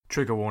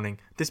Trigger warning,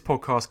 this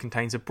podcast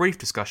contains a brief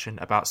discussion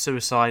about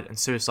suicide and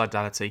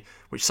suicidality,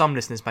 which some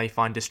listeners may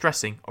find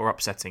distressing or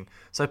upsetting,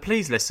 so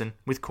please listen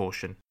with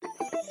caution.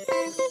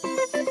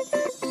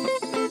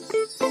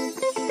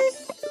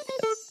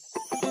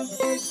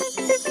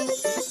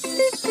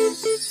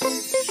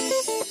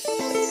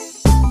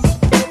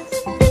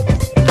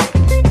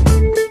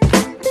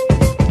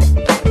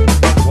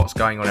 What's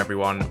going on,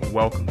 everyone?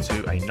 Welcome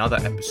to another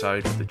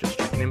episode of the Just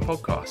Checking In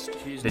podcast.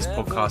 This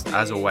podcast,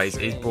 as always,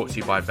 is brought to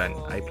you by Vent,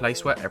 a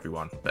place where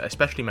everyone, but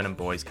especially men and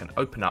boys, can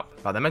open up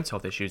about their mental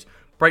health issues,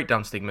 break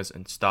down stigmas,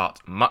 and start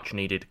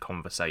much-needed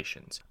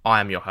conversations. I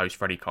am your host,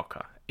 Freddie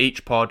Cocker.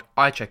 Each pod,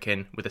 I check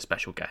in with a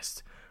special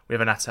guest. We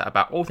have a natter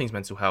about all things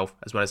mental health,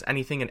 as well as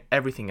anything and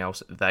everything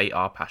else they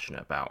are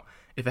passionate about.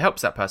 If it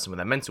helps that person with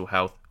their mental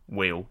health,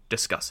 we'll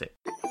discuss it.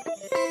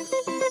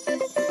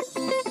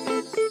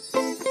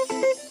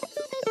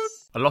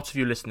 A lot of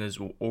you listeners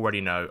will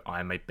already know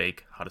I am a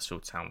big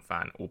Huddersfield Town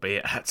fan,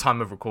 albeit at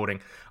time of recording,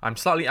 I'm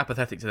slightly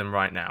apathetic to them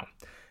right now.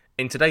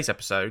 In today's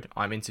episode,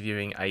 I'm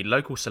interviewing a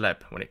local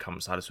celeb when it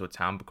comes to Huddersfield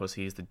Town because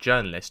he is the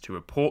journalist who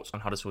reports on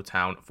Huddersfield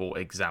Town for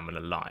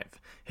Examiner Live.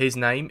 His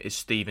name is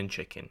Stephen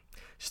Chicken.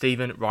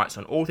 Stephen writes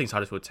on all things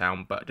Huddersfield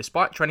Town, but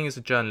despite training as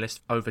a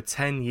journalist over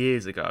 10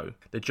 years ago,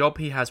 the job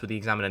he has with the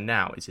Examiner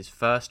now is his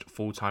first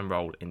full-time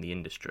role in the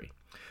industry.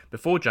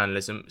 Before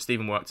journalism,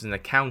 Stephen worked as an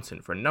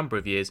accountant for a number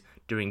of years,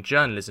 doing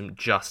journalism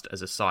just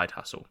as a side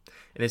hustle.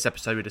 In this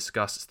episode, we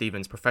discuss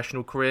Stephen's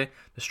professional career,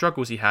 the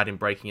struggles he had in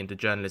breaking into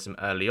journalism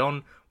early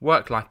on,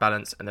 work-life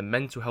balance, and the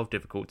mental health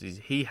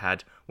difficulties he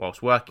had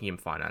whilst working in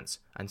finance,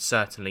 and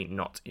certainly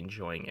not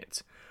enjoying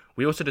it.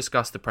 We also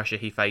discussed the pressure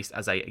he faced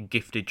as a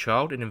gifted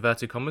child, in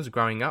inverted commas,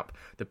 growing up,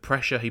 the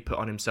pressure he put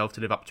on himself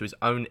to live up to his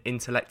own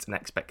intellect and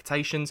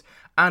expectations,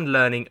 and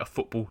learning a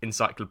football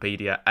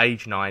encyclopedia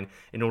age 9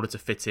 in order to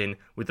fit in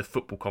with the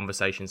football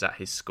conversations at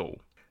his school.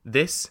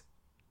 This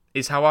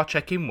is how our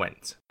check-in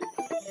went.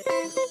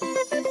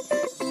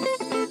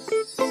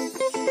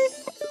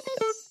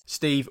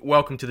 Steve,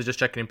 welcome to the Just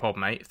Checking In pod,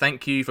 mate.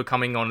 Thank you for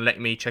coming on and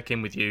letting me check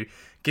in with you.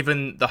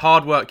 Given the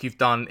hard work you've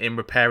done in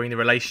repairing the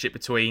relationship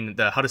between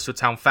the Huddersfield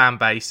Town fan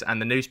base and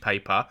the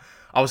newspaper,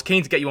 I was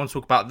keen to get you on to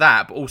talk about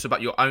that, but also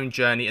about your own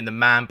journey and the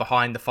man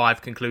behind the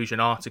 5 conclusion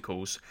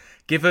articles.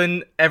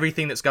 Given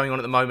everything that's going on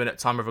at the moment at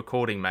time of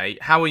recording,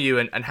 mate, how are you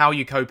and how are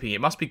you coping?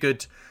 It must be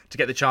good to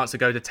get the chance to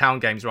go to Town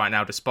games right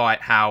now,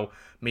 despite how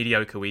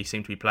mediocre we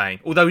seem to be playing.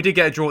 Although we did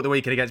get a draw at the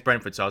weekend against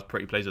Brentford, so I was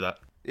pretty pleased with that.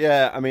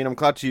 Yeah, I mean, I'm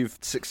glad you've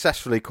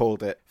successfully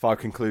called it 5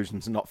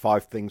 conclusions and not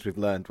 5 things we've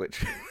learned,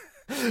 which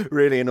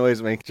really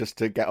annoys me, just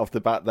to get off the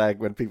bat there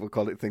when people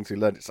call it things we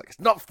learned. It's like, it's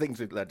not things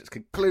we've learned, it's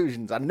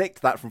conclusions. I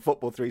nicked that from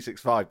Football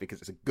 365 because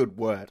it's a good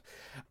word.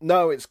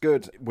 No, it's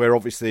good. We're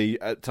obviously,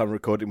 at time of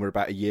recording, we're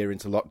about a year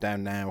into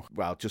lockdown now.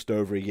 Well, just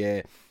over a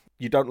year.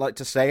 You don't like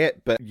to say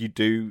it, but you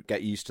do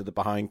get used to the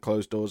behind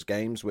closed doors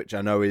games, which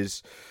I know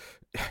is...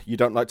 You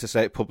don't like to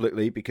say it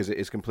publicly because it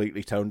is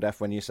completely tone deaf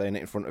when you're saying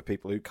it in front of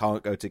people who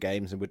can't go to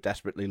games and would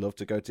desperately love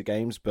to go to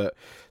games, but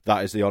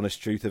that is the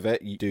honest truth of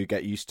it. You do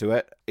get used to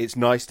it. It's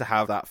nice to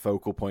have that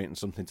focal point and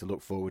something to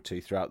look forward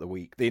to throughout the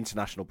week. The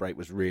international break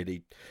was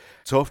really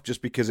tough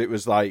just because it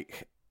was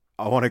like,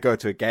 I want to go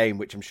to a game,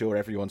 which I'm sure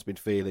everyone's been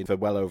feeling for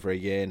well over a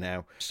year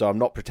now. So I'm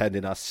not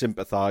pretending I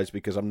sympathise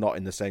because I'm not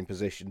in the same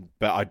position,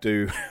 but I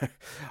do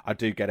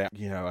get it.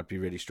 You know, I'd be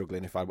really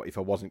struggling if I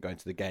wasn't going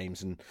to the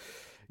games. And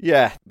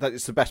yeah,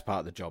 it's the best part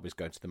of the job is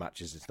going to the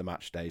matches, it's the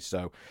match days.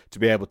 So to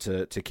be able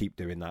to keep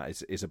doing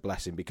that is a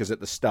blessing, because at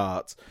the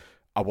start,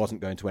 I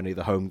wasn't going to any of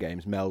the home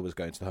games. Mel was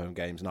going to the home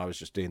games and I was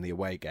just doing the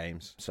away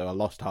games. So I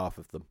lost half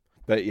of them.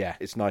 But yeah,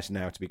 it's nice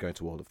now to be going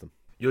to all of them.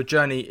 Your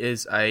journey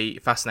is a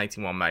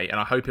fascinating one, mate, and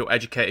I hope it'll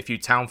educate a few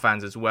Town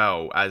fans as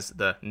well as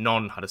the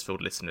non-Huddersfield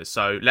listeners.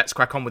 So let's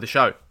crack on with the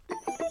show.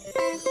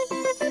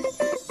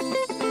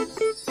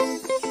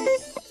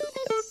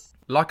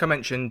 Like I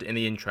mentioned in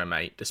the intro,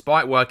 mate,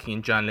 despite working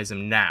in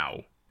journalism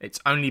now,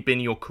 it's only been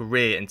your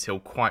career until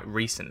quite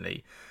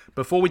recently.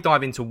 Before we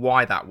dive into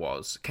why that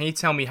was, can you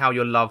tell me how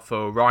your love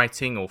for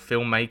writing or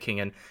filmmaking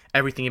and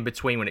everything in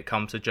between when it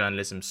comes to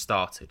journalism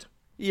started?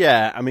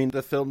 Yeah, I mean,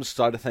 the film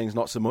side of things,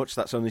 not so much.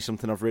 That's only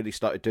something I've really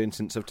started doing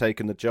since I've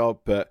taken the job,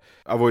 but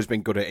I've always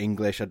been good at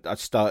English. I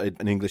started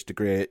an English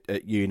degree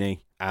at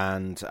uni,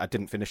 and I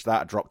didn't finish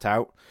that. I dropped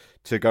out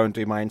to go and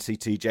do my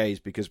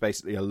NCTJs because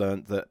basically I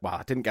learned that, well,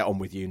 I didn't get on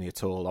with uni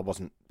at all. I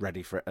wasn't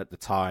ready for it at the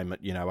time.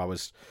 You know,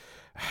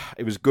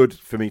 it was good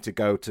for me to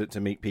go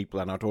to meet people,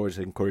 and I'd always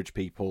encourage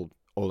people,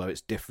 although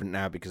it's different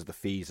now because the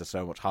fees are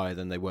so much higher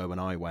than they were when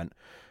I went.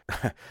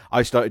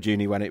 I started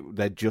uni when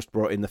they'd just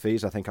brought in the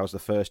fees. I think I was the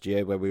first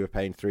year where we were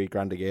paying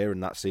 $3,000 a year,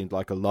 and that seemed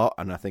like a lot,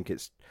 and I think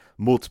it's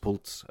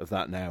multiples of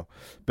that now.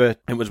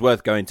 But it was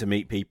worth going to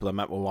meet people. I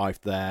met my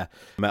wife there.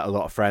 I met a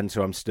lot of friends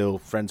who I'm still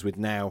friends with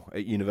now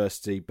at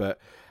university, but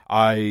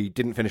I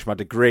didn't finish my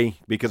degree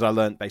because I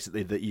learned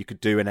basically that you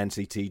could do an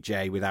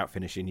NCTJ without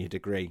finishing your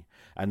degree.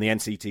 And the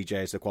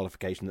NCTJ is the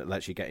qualification that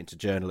lets you get into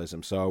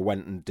journalism. So I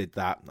went and did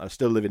that. I was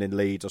still living in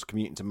Leeds. I was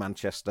commuting to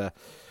Manchester.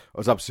 I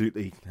was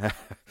absolutely,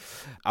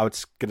 I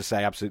was going to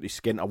say absolutely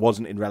skint. I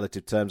wasn't in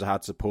relative terms. I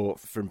had support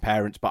from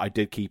parents, but I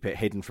did keep it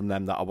hidden from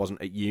them that I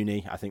wasn't at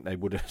uni. I think they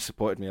would have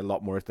supported me a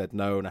lot more if they'd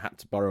known. I had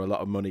to borrow a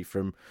lot of money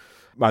from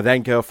my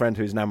then girlfriend,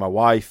 who is now my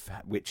wife,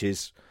 which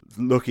is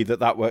lucky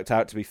that worked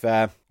out, to be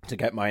fair, to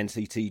get my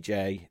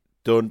NCTJ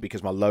done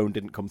because my loan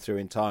didn't come through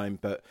in time.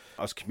 But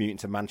I was commuting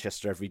to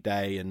Manchester every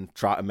day and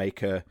try to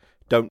make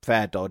don't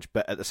fare dodge,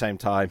 but at the same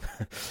time,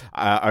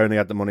 I only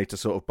had the money to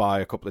sort of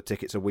buy a couple of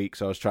tickets a week,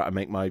 so I was trying to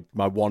make my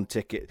one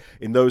ticket.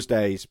 In those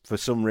days, for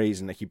some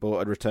reason, if you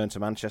bought a return to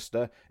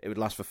Manchester, it would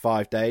last for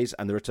 5 days,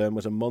 and the return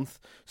was a month.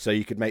 So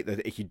you could make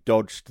if you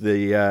dodged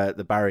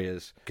the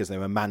barriers, because they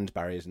were manned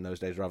barriers in those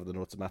days rather than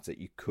automatic,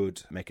 you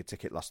could make a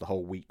ticket last the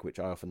whole week, which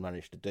I often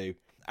managed to do.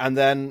 And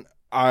then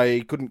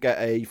I couldn't get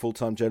a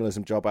full-time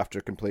journalism job after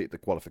I completed the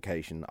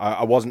qualification.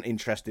 I wasn't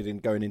interested in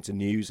going into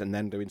news and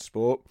then doing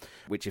sport,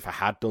 which if I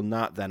had done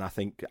that, then I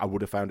think I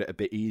would have found it a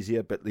bit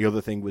easier. But the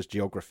other thing was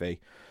geography.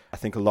 I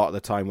think a lot of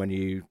the time when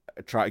you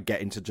try to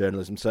get into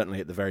journalism, certainly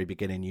at the very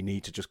beginning, you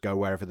need to just go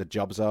wherever the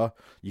jobs are.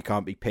 You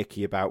can't be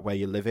picky about where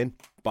you're living.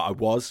 But I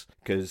was,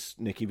 because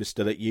Nikki was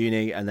still at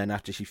uni, and then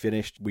after she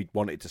finished, we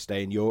wanted to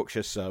stay in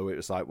Yorkshire. So it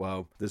was like,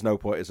 well, there's no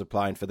point in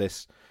applying for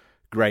this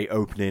great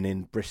opening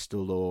in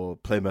Bristol or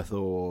Plymouth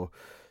or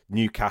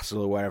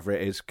Newcastle or wherever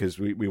it is, because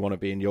we want to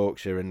be in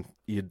Yorkshire, and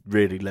you're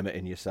really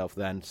limiting yourself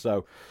then.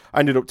 So I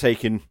ended up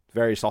taking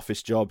various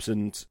office jobs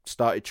and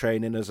started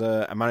training as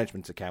a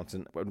management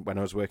accountant when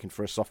I was working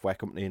for a software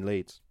company in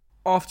Leeds.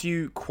 After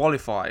you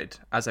qualified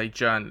as a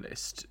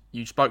journalist,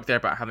 you spoke there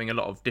about having a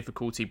lot of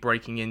difficulty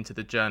breaking into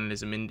the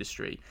journalism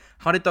industry.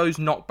 How did those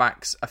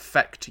knockbacks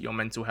affect your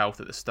mental health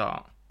at the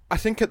start? I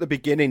think at the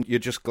beginning, you're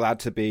just glad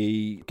to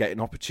be getting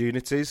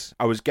opportunities.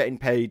 I was getting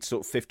paid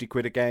sort of 50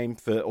 quid a game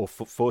or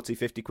 40,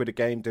 50 quid a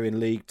game doing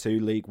League 2,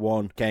 League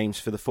 1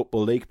 games for the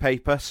Football League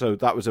paper. So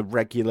that was a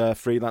regular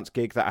freelance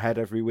gig that I had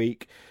every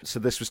week. So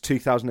this was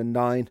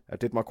 2009. I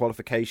did my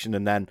qualification,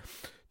 and then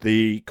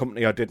the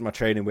company I did my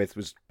training with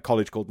was a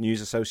college called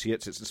News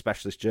Associates. It's a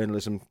specialist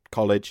journalism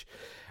college,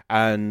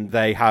 and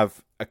they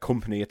have a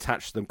company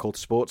attached to them called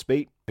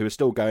Sportsbeat, who are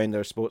still going.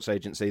 They're a sports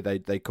agency.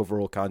 They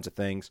cover all kinds of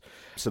things.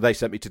 So they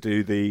sent me to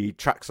do the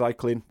track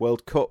cycling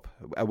World Cup,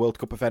 a World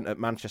Cup event at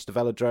Manchester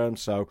Velodrome.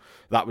 So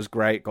that was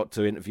great. Got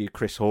to interview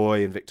Chris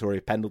Hoy and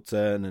Victoria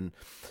Pendleton and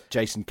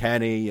Jason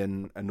Kenny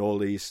and all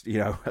these,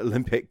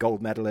 Olympic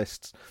gold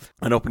medalists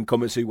and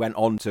up-and-comers who went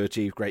on to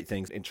achieve great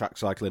things in track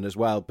cycling as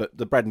well. But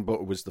the bread and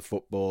butter was the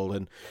football.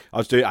 And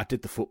I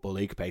did the Football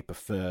League paper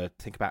for, I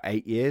think, about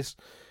 8 years.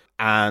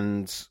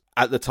 And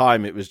at the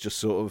time, it was just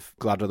sort of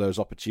glad of those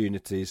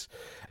opportunities.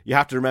 You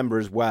have to remember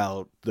as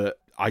well that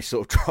I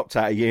sort of dropped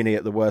out of uni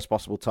at the worst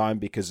possible time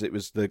because it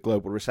was the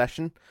global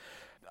recession.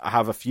 I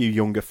have a few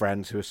younger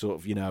friends who are sort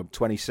of,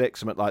 26,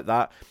 something like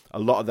that. A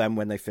lot of them,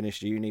 when they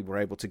finished uni, were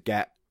able to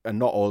get, and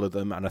not all of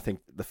them, and I think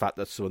the fact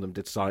that some of them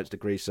did science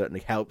degrees certainly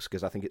helps,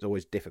 because I think it's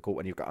always difficult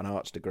when you've got an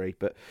arts degree,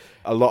 but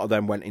a lot of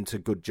them went into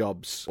good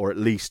jobs, or at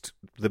least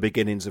the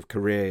beginnings of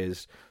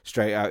careers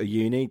straight out of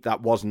uni.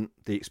 That wasn't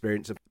the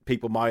experience of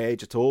people my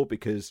age at all,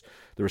 because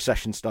the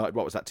recession started,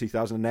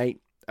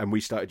 2008? And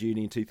we started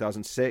uni in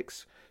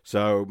 2006.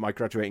 So my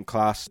graduating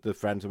class, the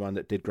friends of mine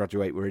that did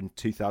graduate, were in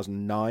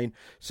 2009.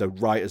 So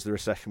right as the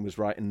recession was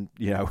right in,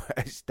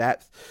 its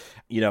depth,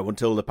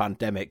 until the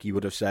pandemic, you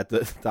would have said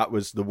that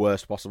was the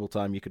worst possible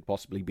time you could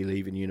possibly be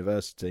leaving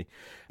university.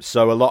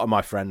 So a lot of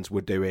my friends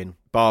were doing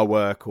bar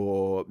work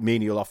or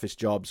menial office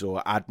jobs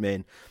or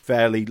admin,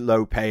 fairly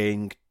low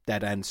paying,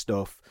 dead end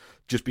stuff,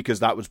 just because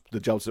that was the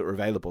jobs that were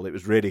available. It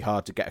was really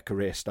hard to get a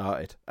career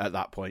started at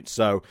that point.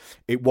 So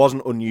it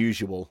wasn't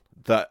unusual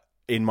that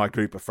in my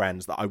group of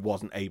friends that I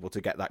wasn't able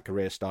to get that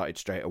career started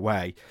straight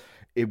away.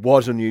 It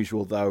was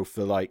unusual, though,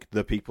 for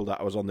the people that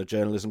I was on the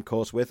journalism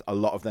course with. A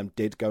lot of them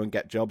did go and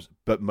get jobs,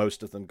 but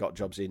most of them got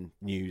jobs in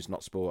news,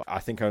 not sport. I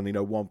think I only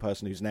know one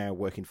person who's now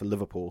working for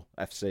Liverpool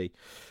FC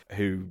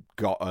who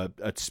got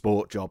a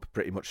sport job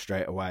pretty much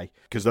straight away,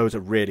 because those are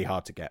really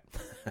hard to get.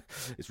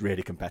 It's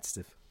really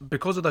competitive.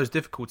 Because of those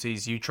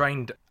difficulties, you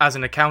trained as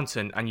an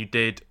accountant and you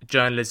did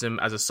journalism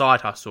as a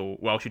side hustle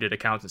whilst you did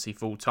accountancy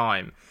full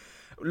time.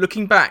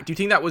 Looking back, do you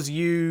think that was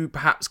you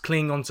perhaps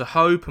clinging on to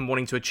hope and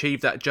wanting to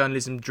achieve that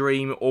journalism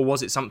dream, or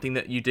was it something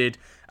that you did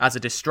as a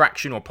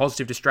distraction or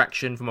positive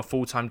distraction from a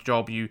full-time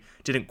job you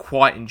didn't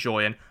quite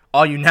enjoy? And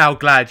are you now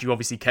glad you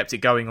obviously kept it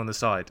going on the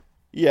side?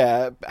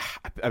 Yeah,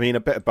 I mean, a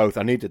bit of both.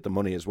 I needed the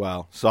money as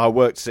well. So I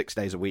worked 6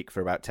 days a week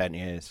for about 10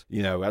 years.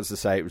 As I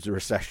say, it was a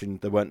recession.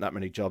 There weren't that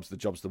many jobs. The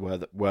jobs there were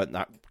that weren't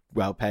that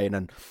well paying.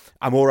 And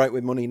I'm all right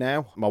with money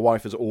now. My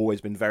wife has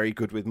always been very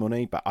good with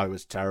money, but I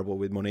was terrible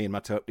with money in my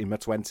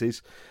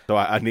 20s. So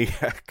I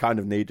kind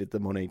of needed the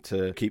money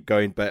to keep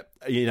going. But,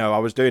 I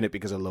was doing it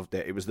because I loved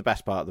it. It was the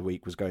best part of the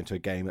week, was going to a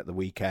game at the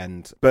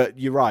weekend. But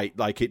you're right.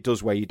 It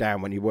does weigh you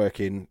down when you're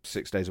working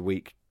 6 days a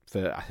week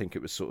for, I think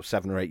it was sort of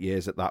 7 or 8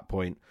 years at that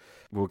point.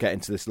 We'll get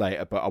into this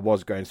later, but I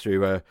was going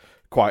through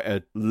quite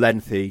a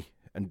lengthy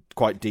and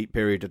quite deep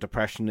period of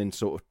depression in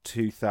sort of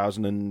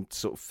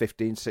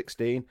 2015,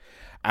 16.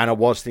 And I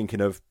was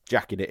thinking of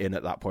jacking it in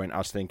at that point. I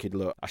was thinking,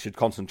 look, I should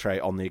concentrate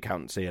on the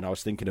accountancy, and I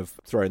was thinking of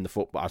throwing the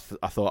football.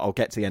 I thought I'll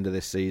get to the end of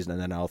this season and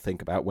then I'll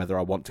think about whether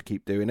I want to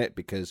keep doing it,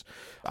 because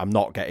I'm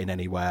not getting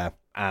anywhere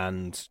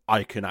and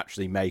I can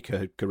actually make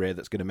a career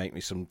that's going to make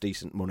me some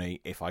decent money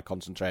if I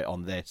concentrate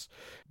on this.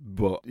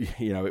 But,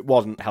 it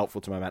wasn't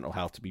helpful to my mental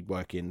health to be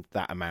working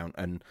that amount.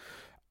 And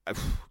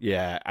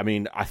yeah, I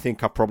mean, I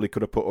think I probably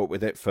could have put up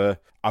with it for,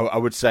 I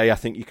would say, I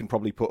think you can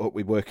probably put up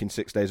with working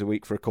 6 days a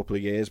week for a couple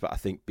of years, but I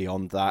think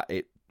beyond that,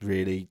 it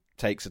really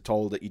takes a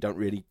toll that you don't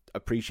really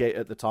appreciate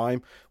at the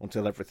time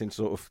until everything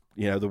sort of,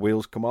 the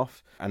wheels come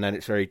off, and then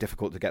it's very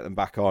difficult to get them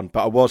back on.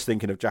 But I was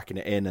thinking of jacking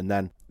it in, and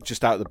then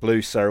just out of the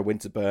blue, Sarah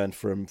Winterburn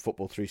from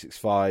Football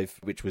 365,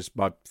 which was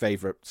my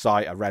favourite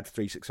site, I read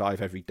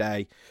 365 every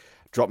day,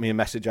 dropped me a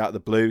message out of the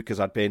blue because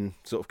I'd been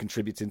sort of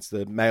contributing to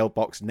the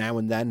mailbox now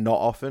and then, not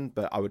often,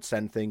 but I would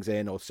send things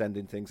in or send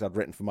in things I'd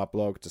written for my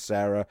blog to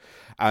Sarah,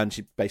 and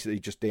she basically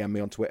just DM'd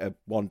me on Twitter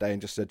one day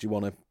and just said, do you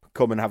want to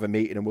come and have a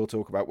meeting and we'll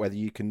talk about whether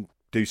you can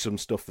do some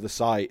stuff for the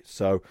site.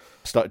 So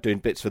I started doing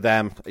bits for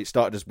them. It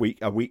started as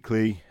a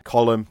weekly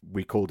column.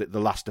 We called it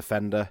The Last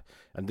Defender,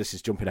 and this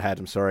is jumping ahead,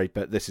 I'm sorry,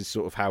 but this is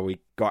sort of how we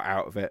got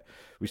out of it.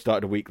 We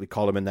started a weekly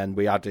column, and then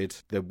we added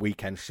the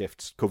weekend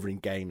shifts covering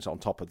games on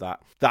top of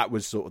that. That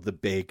was sort of the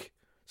big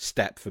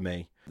step for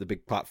me, the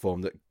big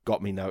platform that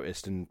got me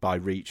noticed and by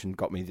reach and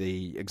got me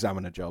the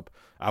Examiner job.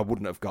 I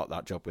wouldn't have got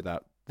that job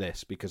without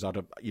this, because I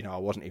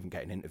wasn't even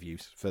getting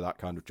interviews for that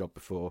kind of job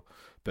before,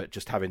 but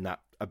just having that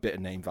a bit of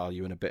name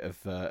value and a bit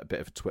of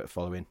a Twitter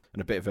following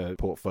and a bit of a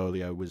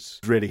portfolio was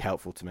really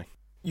helpful to me.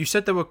 You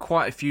said there were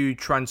quite a few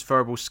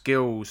transferable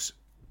skills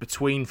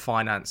between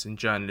finance and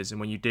journalism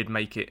when you did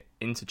make it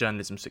into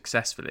journalism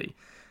successfully.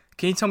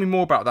 Can you tell me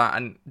more about that,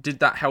 and did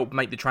that help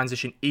make the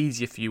transition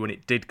easier for you when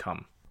it did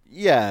come?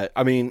 Yeah,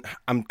 I mean,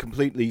 I'm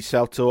completely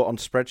self-taught on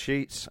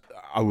spreadsheets.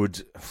 I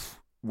would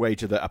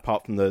wager that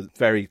apart from the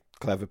very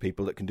clever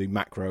people that can do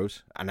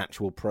macros and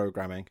actual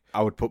programming,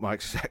 I would put my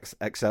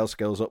Excel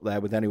skills up there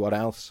with anyone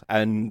else,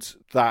 and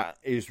that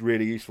is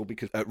really useful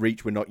because at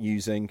Reach we're not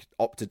using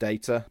Opta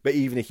data, but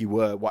even if you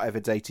were,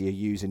 whatever data you're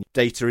using,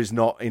 data is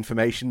not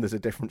information. There's a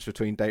difference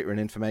between data and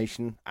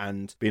information,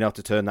 and being able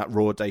to turn that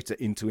raw data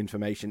into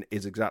information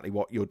is exactly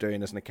what you're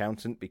doing as an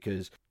accountant,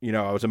 because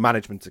I was a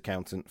management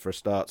accountant for a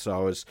start, so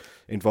I was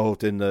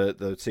involved in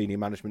the senior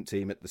management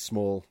team at the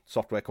small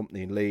software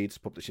company in Leeds,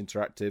 Publish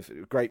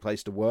Interactive. Great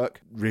place to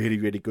work, really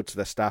good to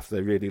their staff.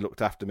 They really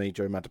looked after me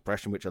during my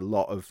depression, which a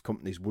lot of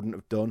companies wouldn't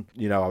have done.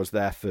 I was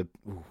there for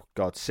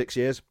 6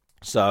 years,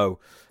 so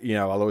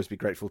I'll always be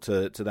grateful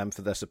to them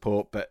for their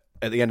support. But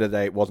at the end of the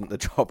day, it wasn't the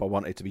job I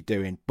wanted to be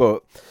doing.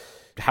 But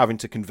having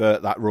to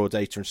convert that raw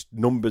data and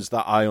numbers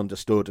that I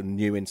understood and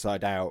knew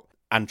inside out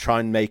and try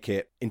and make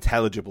it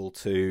intelligible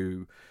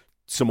to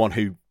someone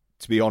who,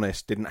 to be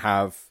honest, didn't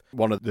have,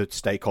 one of the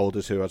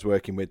stakeholders who I was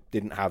working with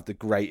didn't have the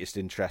greatest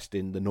interest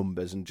in the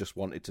numbers and just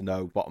wanted to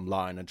know bottom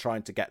line, and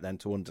trying to get them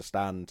to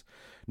understand,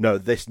 no,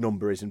 this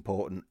number is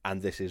important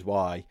and this is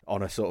why,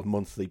 on a sort of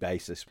monthly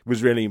basis,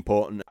 was really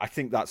important. I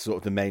think that's sort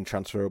of the main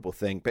transferable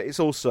thing, but it's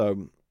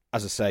also,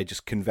 as I say,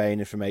 just conveying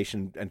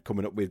information and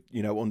coming up with,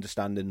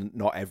 understanding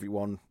not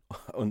everyone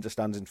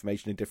understands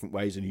information in different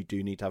ways, and you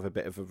do need to have a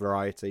bit of a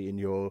variety in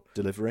your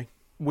delivery.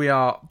 We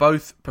are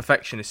both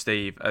perfectionists,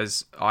 Steve,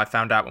 as I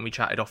found out when we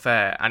chatted off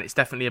air, and it's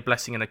definitely a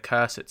blessing and a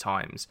curse at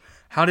times.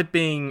 How did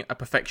being a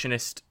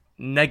perfectionist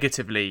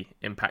negatively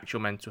impact your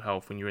mental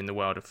health when you're in the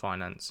world of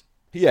finance?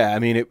 Yeah, I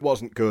mean, it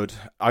wasn't good.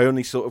 I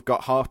only sort of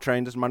got half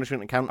trained as a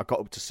management accountant. I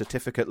got up to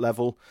certificate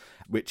level,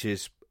 which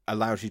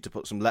allows you to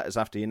put some letters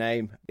after your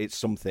name. It's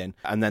something.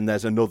 And then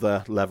there's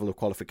another level of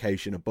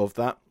qualification above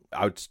that.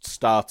 I'd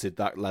started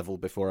that level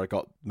before I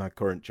got my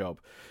current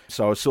job.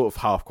 So I was sort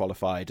of half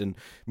qualified, and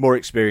more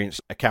experienced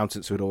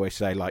accountants would always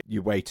say, like,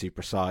 you're way too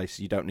precise.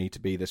 You don't need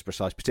to be this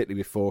precise, particularly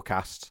with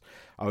forecasts.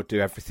 I would do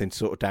everything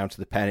sort of down to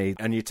the penny,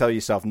 and you tell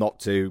yourself not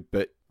to,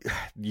 but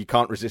you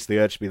can't resist the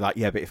urge to be like,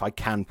 yeah, but if I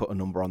can put a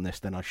number on this,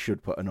 then I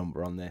should put a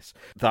number on this.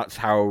 That's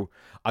how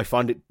I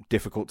find it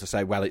difficult to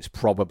say, well, it's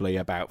probably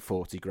about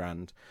 40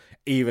 grand.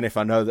 Even if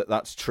I know that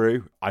that's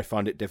true, I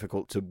find it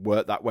difficult to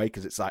work that way,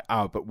 because it's like,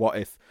 but what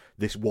if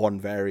this one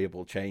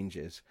variable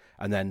changes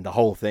and then the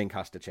whole thing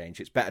has to change?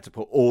 It's better to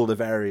put all the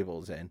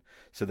variables in,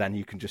 so then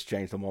you can just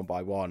change them one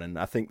by one. And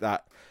I think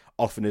that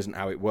often isn't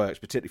how it works,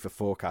 particularly for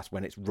forecasts.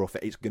 When it's rough,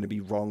 it's going to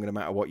be wrong no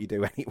matter what you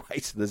do anyway,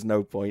 so there's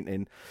no point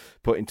in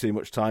putting too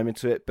much time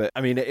into it. But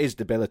I mean, it is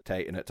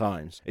debilitating at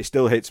times. It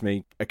still hits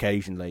me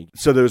occasionally.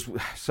 So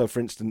for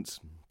instance,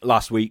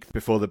 last week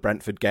before the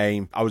Brentford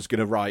game, I was going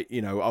to write,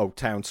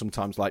 Town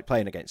sometimes like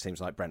playing against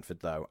teams like Brentford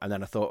though, and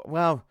then I thought,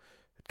 well,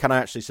 can I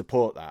actually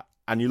support that?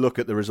 And you look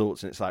at the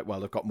results and it's like, well,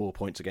 they've got more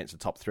points against the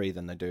top three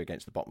than they do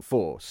against the bottom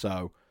four,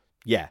 so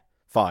yeah,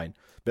 fine.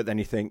 But then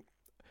you think,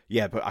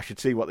 yeah, but I should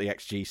see what the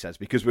XG says,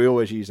 because we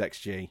always use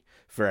XG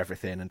for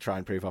everything and try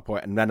and prove our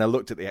point. And then I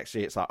looked at the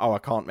XG, it's like, oh, I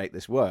can't make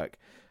this work.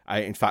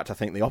 In fact, I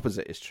think the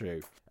opposite is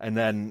true. And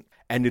then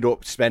ended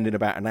up spending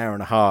about an hour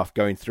and a half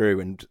going through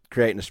and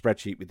creating a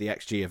spreadsheet with the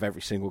XG of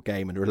every single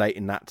game and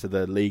relating that to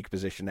the league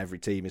position every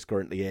team is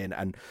currently in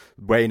and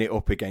weighing it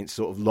up against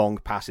sort of long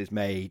passes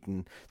made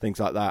and things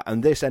like that.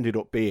 And this ended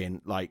up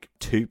being like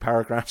 2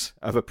 paragraphs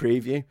of a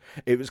preview.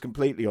 It was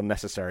completely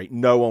unnecessary.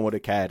 No one would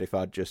have cared if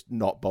I'd just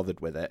not bothered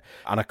with it.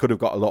 And I could have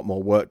got a lot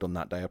more work done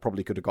that day. I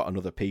probably could have got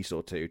another piece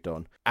or 2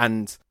 done.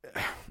 And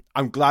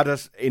I'm glad,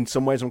 in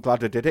some ways, I'm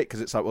glad I did it, because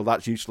it's like, well,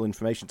 that's useful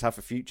information to have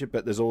for future.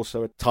 But there's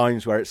also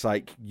times where it's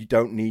like, you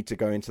don't need to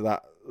go into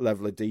that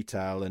level of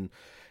detail. And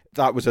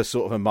that was a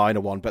sort of a minor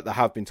one. But there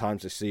have been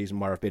times this season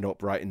where I've been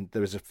up right. And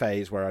there was a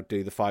phase where I'd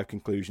do the 5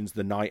 conclusions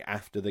the night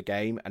after the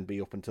game and be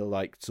up until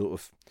like sort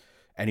of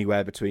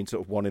anywhere between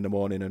sort of 1 in the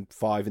morning and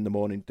 5 in the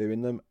morning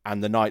doing them.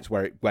 And the nights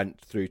where it went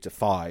through to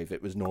 5,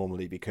 it was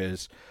normally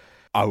because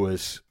I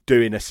was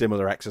doing a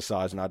similar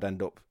exercise and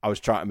I was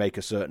trying to make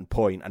a certain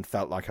point and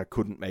felt like I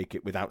couldn't make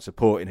it without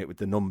supporting it with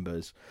the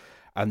numbers.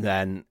 And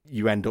then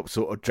you end up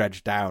sort of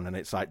dredged down and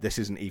it's like, this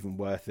isn't even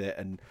worth it.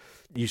 And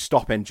you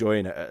stop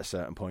enjoying it at a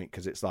certain point,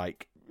 because it's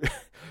like,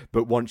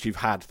 but once you've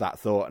had that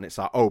thought and it's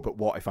like, oh, but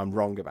what if I'm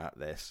wrong about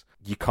this?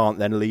 You can't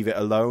then leave it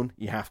alone.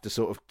 You have to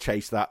sort of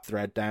chase that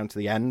thread down to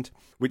the end,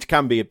 which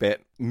can be a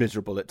bit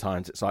miserable at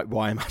times. It's like,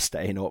 why am I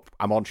staying up?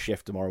 I'm on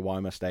shift tomorrow. Why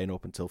am I staying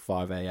up until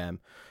 5 a.m.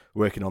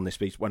 working on this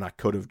piece when I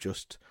could have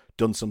just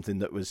done something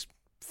that was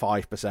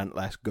 5%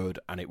 less good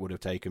and it would have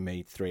taken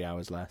me 3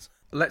 hours less?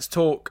 Let's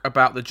talk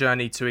about the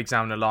journey to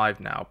Examiner Live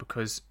now,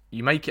 because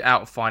you make it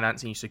out of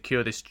finance and you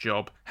secure this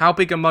job. How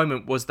big a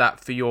moment was that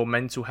for your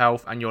mental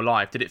health and your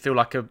life? Did it feel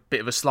like a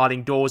bit of a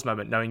sliding doors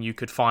moment, knowing you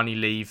could finally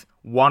leave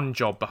one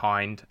job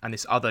behind and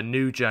this other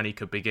new journey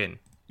could begin?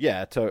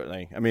 Yeah,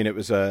 totally. I mean, it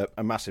was a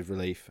massive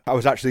relief. I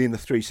was actually in the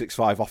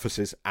 365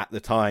 offices at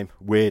the time,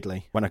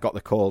 weirdly, when I got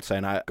the call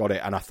saying I got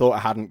it. And I thought I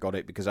hadn't got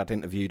it because I'd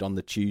interviewed on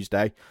the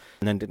Tuesday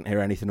and then didn't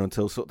hear anything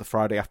until sort of the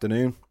Friday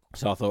afternoon.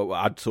 So I thought, well,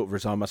 I'd sort of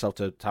resigned myself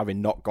to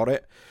having not got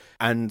it.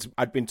 And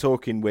I'd been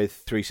talking with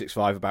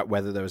 365 about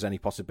whether there was any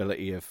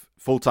possibility of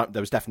full-time.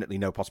 There was definitely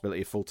no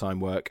possibility of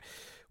full-time work,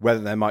 whether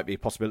there might be a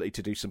possibility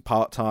to do some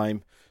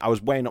part-time. I was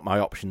weighing up my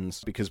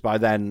options, because by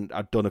then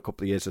I'd done a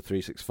couple of years of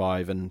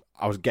 365 and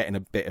I was getting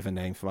a bit of a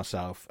name for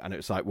myself. And it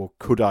was like, well,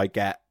 could I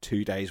get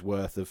 2 days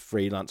worth of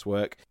freelance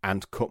work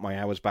and cut my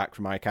hours back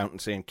from my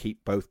accountancy and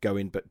keep both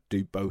going, but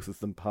do both of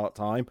them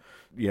part-time?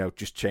 You know,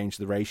 just change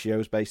the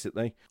ratios,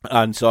 basically.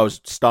 And so I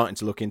was starting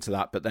to look into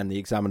that, but then the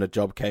Examiner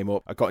job came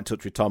up. I got in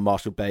touch with Tom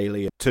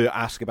Marshall-Bailey to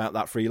ask about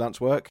that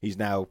freelance work. He's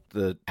now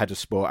the head of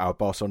sport, our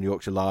boss on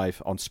Yorkshire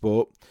Live on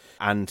Sport.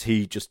 And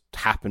he just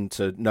happened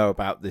to know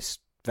about this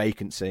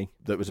vacancy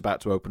that was about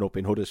to open up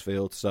in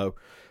Huddersfield, so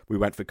we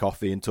went for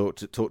coffee and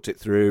talked it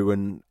through,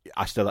 and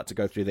I still had to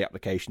go through the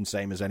application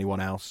same as anyone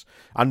else.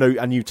 I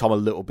knew Tom a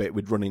little bit.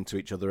 We'd run into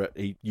each other.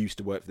 He used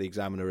to work for the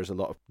Examiner, as a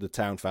lot of the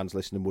town fans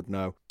listening would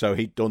know, so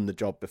he'd done the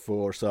job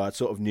before, so I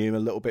sort of knew him a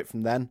little bit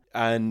from then.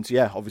 And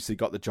yeah, obviously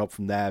got the job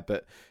from there.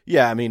 But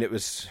yeah, I mean, it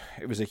was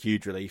a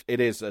huge relief. It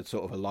is a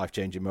sort of a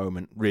life-changing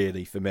moment,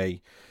 really, for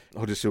me.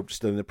 Huddersfield was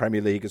still in the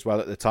Premier League as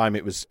well at the time.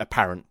 It was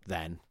apparent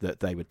then that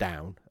they were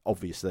down,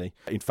 obviously.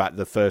 In fact,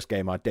 the first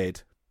game I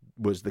did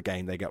was the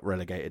game they got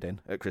relegated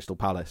in at Crystal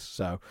Palace.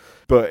 So,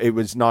 but it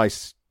was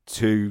nice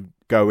to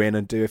go in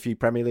and do a few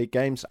Premier League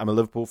games. I'm a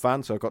Liverpool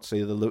fan, so I got to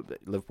see the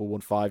Liverpool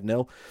won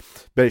 5-0.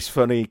 But it's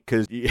funny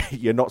because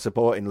you're not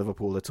supporting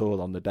Liverpool at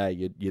all on the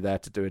day. You're there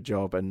to do a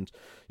job, and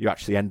you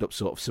actually end up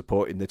sort of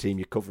supporting the team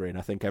you're covering.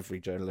 I think every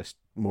journalist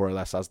more or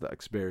less has that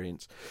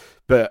experience.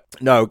 But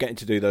no, getting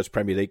to do those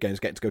Premier League games,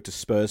 getting to go to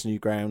Spurs' new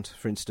ground,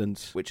 for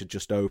instance, which had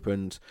just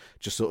opened,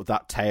 just sort of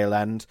that tail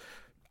end,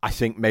 I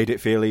think made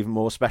it feel even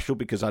more special,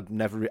 because I'd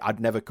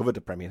never covered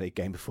a Premier League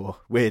game before,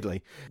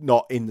 weirdly.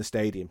 Not in the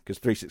stadium, because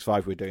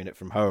 365 were doing it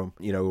from home.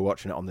 You know, we're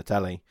watching it on the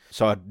telly.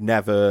 So I'd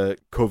never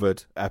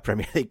covered a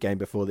Premier League game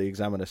before the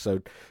Examiner.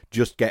 So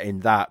just getting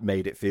that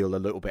made it feel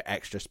a little bit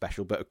extra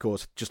special. But of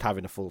course, just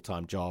having a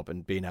full-time job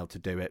and being able to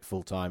do it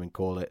full-time and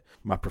call it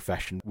my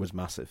profession was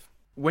massive.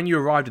 When you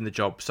arrived in the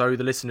job, so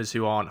the listeners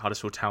who aren't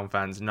Huddersfield Town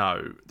fans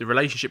know, the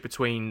relationship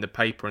between the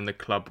paper and the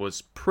club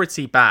was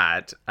pretty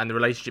bad, and the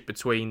relationship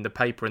between the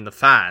paper and the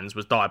fans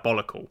was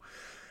diabolical.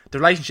 The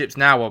relationships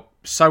now are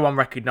so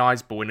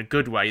unrecognisable in a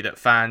good way that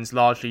fans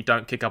largely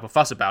don't kick up a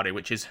fuss about it,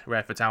 which is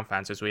rare for Town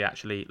fans, as we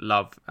actually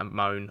love and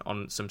moan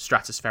on some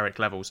stratospheric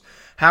levels.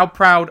 How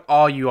proud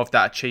are you of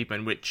that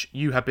achievement, which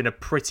you have been a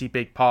pretty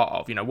big part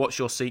of? You know, what's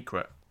your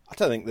secret? I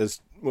don't think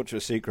there's much of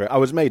a secret. I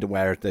was made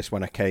aware of this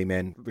when I came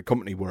in. The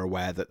company were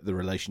aware that the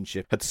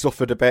relationship had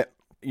suffered a bit.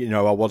 You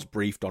know, I was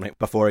briefed on it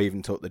before I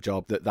even took the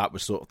job, that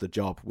was sort of the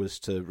job, was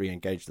to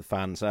re-engage the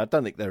fans. I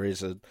don't think there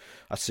is a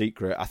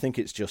secret. I think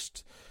it's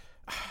just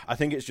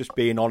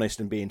being honest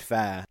and being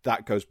fair.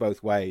 That goes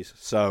both ways.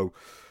 So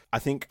I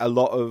think a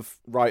lot of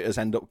writers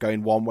end up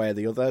going one way or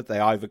the other. They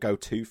either go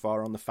too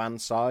far on the fan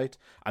side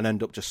and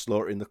end up just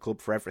slaughtering the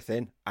club for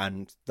everything,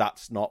 and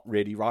that's not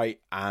really right.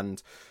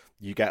 And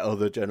you get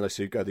other journalists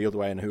who go the other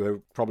way and who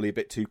are probably a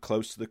bit too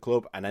close to the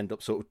club and end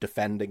up sort of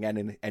defending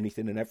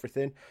anything and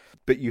everything.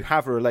 But you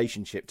have a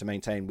relationship to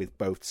maintain with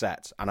both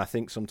sets. And I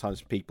think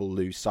sometimes people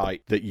lose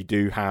sight that you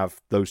do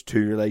have those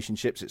two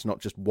relationships. It's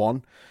not just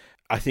one.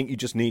 I think you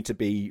just need to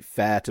be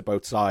fair to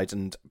both sides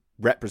and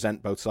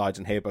represent both sides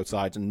and hear both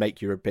sides and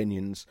make your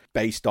opinions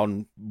based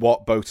on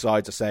what both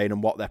sides are saying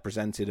and what they're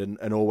presented,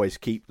 and always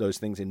keep those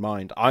things in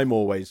mind. I'm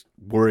always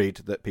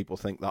worried that people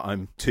think that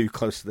I'm too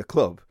close to the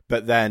club,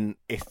 but then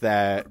if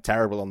they're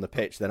terrible on the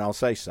pitch, then I'll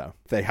say so.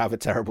 If they have a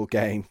terrible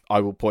game, I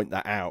will point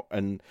that out.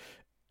 And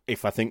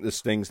if I think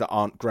there's things that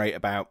aren't great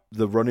about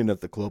the running of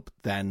the club,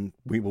 then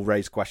we will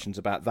raise questions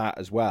about that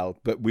as well.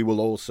 But we will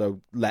also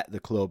let the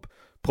club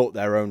put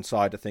their own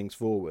side of things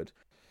forward.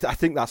 I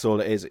think that's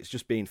all it is. It's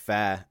just being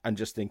fair and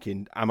just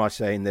thinking, am I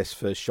saying this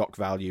for shock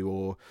value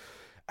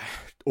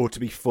or to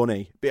be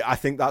funny? But I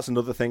think that's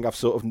another thing I've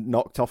sort of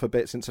knocked off a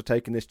bit since I've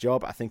taken this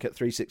job. I think at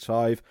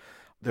 365,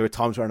 there were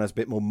times when I was a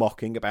bit more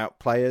mocking about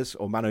players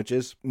or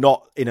managers,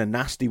 not in a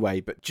nasty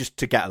way, but just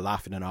to get a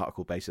laugh in an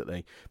article,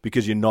 basically,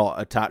 because you're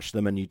not attached to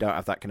them and you don't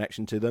have that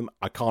connection to them.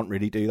 I can't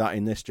really do that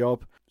in this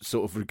job.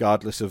 Sort of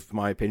regardless of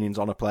my opinions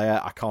on a player,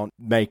 I can't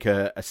make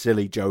a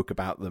silly joke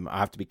about them. I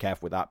have to be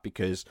careful with that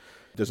because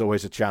there's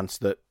always a chance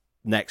that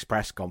next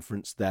press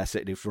conference they're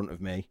sitting in front of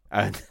me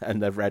and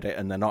they've read it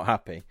and they're not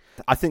happy.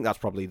 I think that's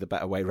probably the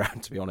better way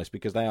around, to be honest,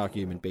 because they are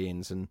human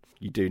beings and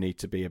you do need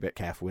to be a bit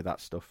careful with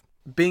that stuff.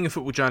 Being a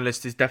football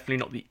journalist is definitely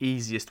not the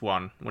easiest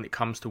one when it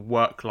comes to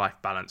work-life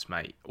balance,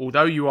 mate.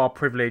 Although you are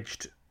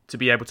privileged to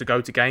be able to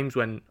go to games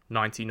when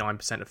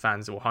 99% of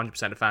fans or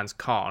 100% of fans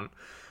can't,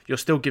 you're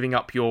still giving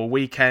up your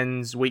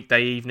weekends,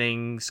 weekday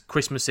evenings,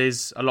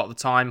 Christmases a lot of the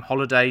time,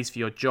 holidays for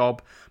your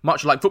job,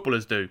 much like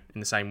footballers do in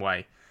the same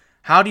way.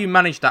 How do you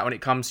manage that when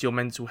it comes to your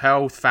mental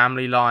health,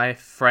 family life,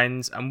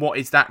 friends, and what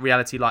is that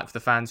reality like for the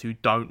fans who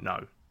don't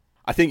know?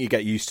 I think you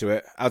get used to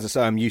it. As I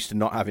say, I'm used to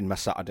not having my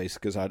Saturdays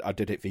because I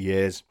did it for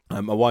years.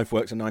 My wife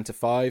works a 9 to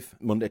 5,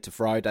 Monday to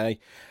Friday.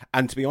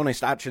 And to be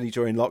honest, actually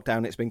during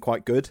lockdown, it's been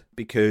quite good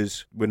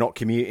because we're not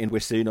commuting.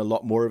 We're seeing a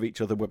lot more of each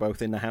other. We're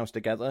both in the house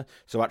together.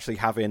 So actually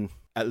having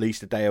at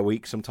least a day a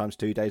week, sometimes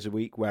 2 days a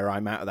week, where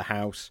I'm out of the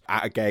house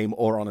at a game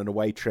or on an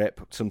away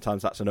trip,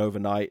 sometimes that's an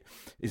overnight,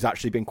 has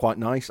actually been quite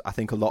nice. I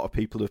think a lot of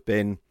people have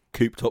been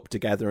cooped up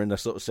together and are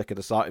sort of sick of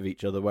the sight of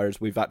each other, whereas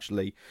we've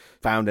actually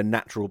found a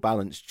natural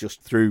balance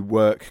just through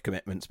work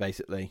commitments,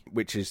 basically,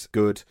 which is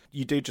good.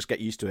 You do just get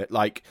used to it.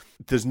 Like,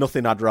 there's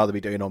nothing I'd rather be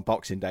doing on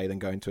Boxing Day than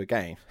going to a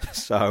game.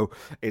 So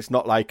it's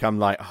not like I'm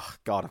like, oh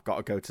God, I've got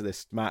to go to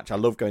this match. I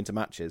love going to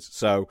matches.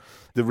 So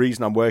the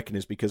reason I'm working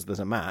is because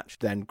there's a match,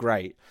 then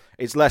great.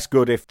 It's less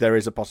good if there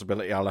is a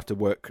possibility I'll have to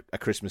work a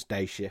Christmas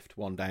Day shift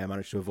one day. I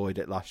managed to avoid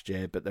it last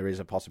year, but there is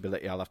a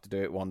possibility I'll have to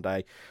do it one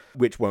day,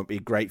 which won't be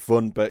great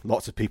fun, but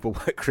lots of people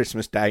work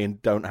Christmas Day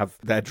and don't have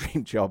their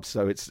dream job,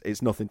 so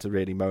it's nothing to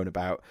really moan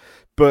about.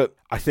 But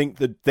I think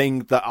the thing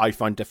that I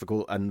find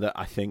difficult, and that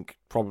I think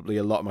probably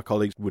a lot of my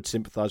colleagues would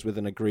sympathise with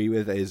and agree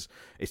with, is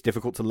it's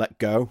difficult to let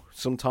go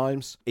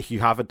sometimes. If you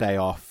have a day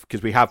off,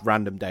 because we have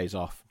random days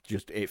off,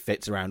 just it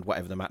fits around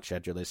whatever the match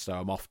schedule is. So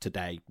I'm off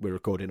today. We're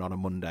recording on a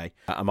Monday.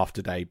 I'm off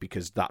today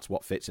because that's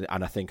what fits in,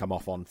 and I think I'm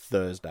off on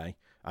Thursday.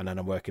 And then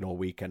I'm working all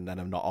weekend, and then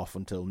I'm not off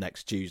until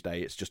next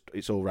Tuesday.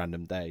 It's all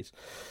random days.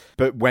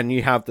 But when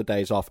you have the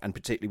days off, and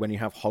particularly when you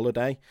have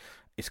holiday,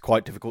 it's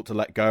quite difficult to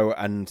let go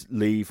and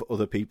leave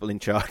other people in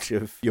charge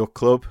of your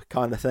club,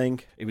 kind of thing.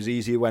 It was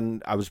easier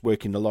when I was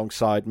working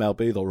alongside Mel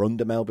Booth or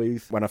under Mel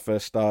Booth when I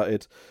first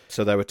started.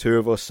 So there were two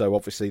of us, so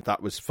obviously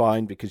that was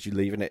fine because you're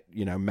leaving it,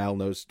 you know, Mel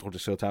knows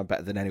Huddersfield Town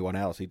better than anyone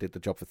else. He did the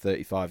job for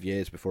 35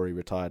 years before he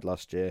retired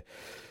last year.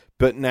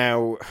 But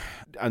now,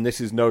 and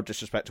this is no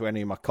disrespect to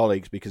any of my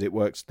colleagues because it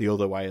works the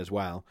other way as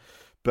well,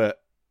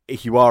 but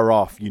if you are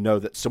off, you know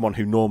that someone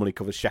who normally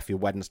covers Sheffield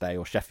Wednesday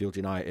or Sheffield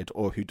United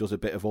or who does a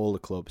bit of all the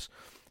clubs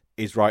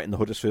is writing the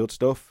Huddersfield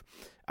stuff.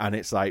 And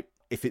it's like,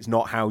 if it's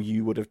not how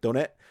you would have done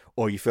it,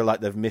 or you feel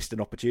like they've missed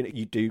an opportunity,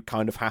 you do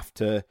kind of have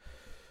to,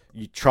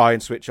 you try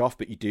and switch off,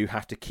 but you do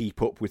have to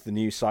keep up with the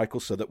news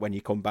cycle so that when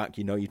you come back,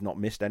 you know you've not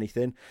missed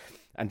anything.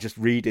 And just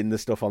reading the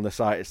stuff on the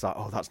site, it's like,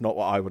 oh, that's not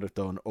what I would have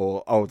done.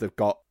 Or, oh, they've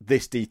got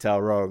this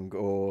detail wrong.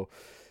 Or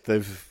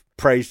they've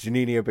praised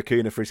Juninho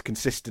Bacuna for his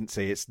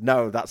consistency. It's,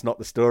 no, that's not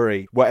the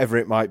story. Whatever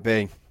it might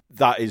be.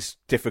 That is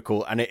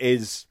difficult. And it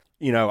is,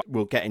 you know,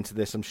 we'll get into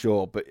this, I'm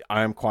sure, but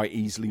I am quite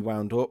easily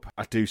wound up.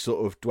 I do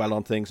sort of dwell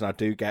on things and I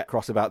do get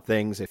cross about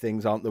things if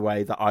things aren't the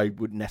way that I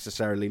would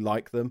necessarily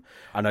like them.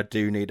 And I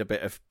do need a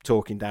bit of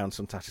talking down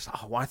sometimes. It's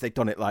like, oh, why have they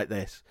done it like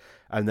this?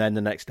 And then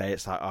the next day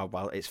it's like, oh,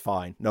 well, it's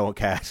fine. No one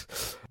cares.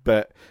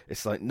 But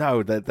it's like,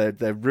 no,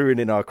 they're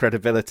ruining our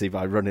credibility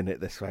by running it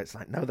this way. It's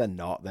like, no, they're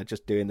not. They're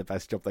just doing the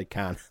best job they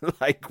can,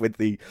 like with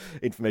the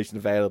information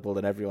available,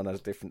 and everyone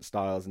has different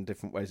styles and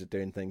different ways of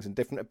doing things and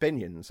different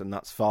opinions, and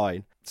that's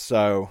fine.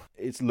 So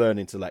it's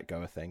learning to let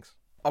go of things.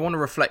 I want to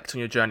reflect on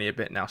your journey a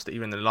bit now,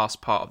 Stephen, in the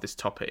last part of this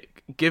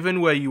topic.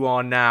 Given where you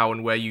are now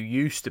and where you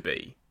used to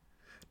be,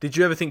 did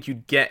you ever think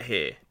you'd get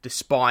here,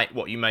 despite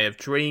what you may have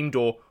dreamed,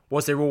 or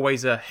was there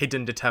always a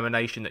hidden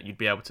determination that you'd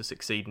be able to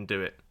succeed and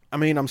do it? I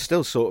mean, I'm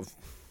still sort of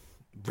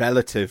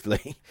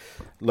relatively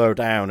low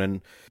down,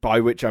 and by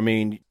which I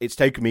mean it's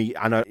taken me,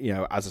 I know,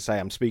 as I say,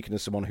 I'm speaking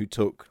as someone who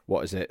took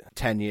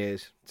 10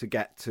 years to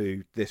get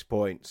to this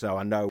point, so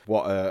I know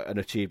what an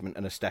achievement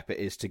and a step it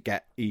is to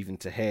get even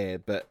to here.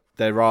 But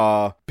there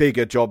are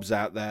bigger jobs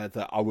out there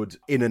that I would,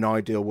 in an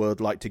ideal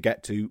world, like to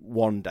get to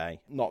one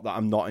day. Not that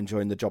I'm not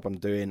enjoying the job I'm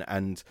doing,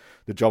 and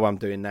the job I'm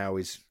doing now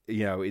is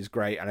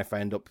great, and if I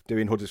end up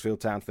doing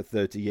Huddersfield Town for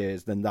 30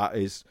 years, then that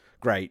is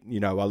great.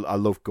 I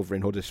love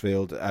covering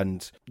Huddersfield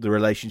and the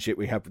relationship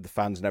we have with the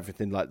fans and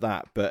everything like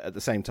that. But at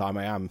the same time,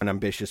 I am an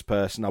ambitious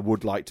person. I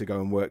would like to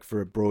go and work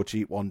for a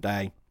broadsheet one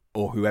day,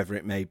 or whoever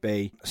it may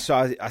be.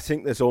 So I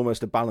think there's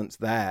almost a balance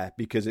there,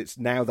 because it's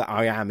now that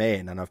I am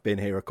in and I've been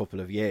here a couple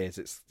of years,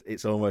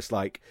 it's almost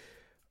like,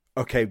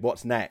 okay,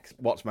 what's next?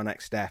 What's my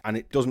next step? And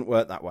it doesn't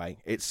work that way.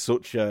 It's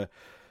such a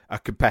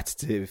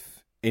competitive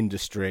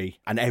industry,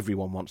 and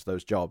everyone wants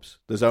those jobs.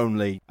 There's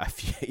only a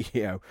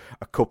few,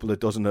 a couple of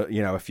dozen,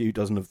 a few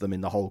dozen of them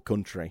in the whole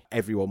country.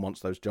 Everyone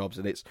wants those jobs,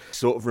 and it's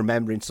sort of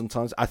remembering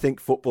sometimes. I think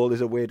football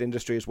is a weird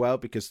industry as well,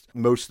 because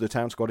most of the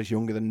town squad is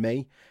younger than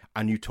me,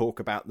 and you talk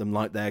about them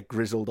like they're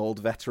grizzled old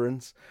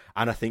veterans,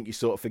 and I think you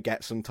sort of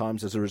forget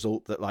sometimes as a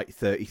result that like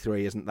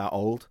 33 isn't that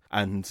old,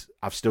 and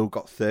I've still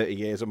got 30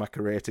 years of my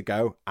career to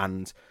go,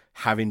 and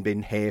having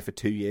been here for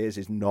 2 years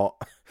is not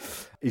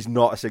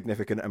a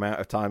significant amount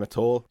of time at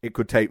all. It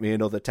could take me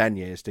another 10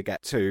 years to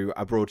get to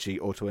a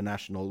broadsheet or to a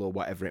national or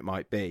whatever it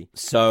might be.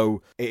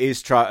 So it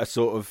is try to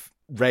sort of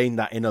rein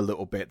that in a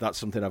little bit. That's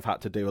something I've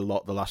had to do a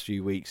lot the last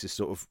few weeks, is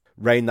sort of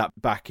rein that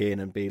back in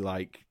and be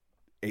like,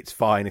 it's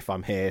fine if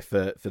I'm here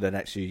for the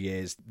next few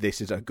years.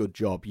 This is a good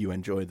job. You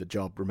enjoy the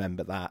job.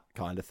 Remember that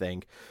kind of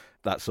thing.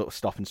 That sort of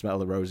stop and smell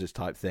the roses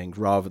type thing,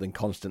 rather than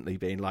constantly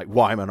being like,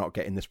 why am I not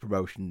getting this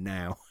promotion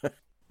now?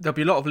 There'll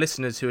be a lot of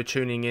listeners who are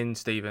tuning in,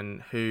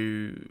 Stephen,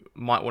 who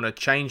might want to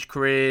change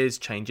careers,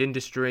 change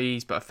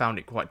industries, but have found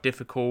it quite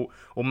difficult,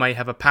 or may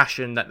have a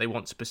passion that they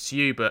want to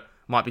pursue, but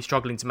might be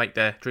struggling to make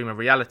their dream a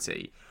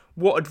reality.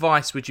 What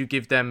advice would you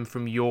give them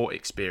from your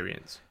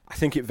experience? I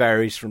think it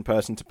varies from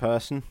person to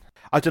person.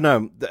 I don't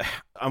know.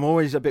 I'm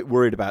always a bit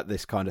worried about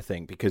this kind of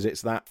thing, because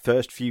it's that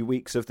first few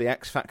weeks of the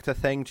X Factor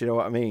thing. Do you know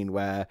what I mean?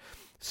 Where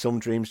some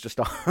dreams just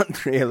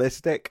aren't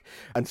realistic,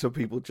 and some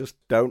people just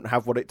don't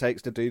have what it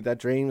takes to do their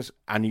dreams,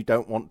 and you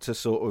don't want to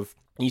sort of...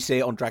 You see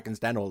it on Dragon's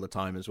Den all the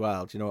time as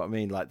well. Do you know what I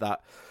mean? Like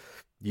that.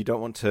 You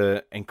don't want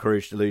to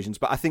encourage delusions,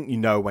 but I think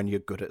when you're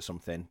good at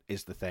something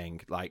is the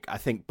thing. Like, I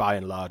think by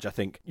and large, I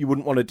think you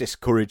wouldn't want to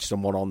discourage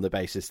someone on the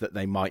basis that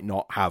they might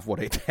not have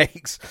what it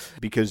takes,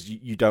 because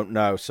you don't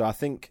know. So I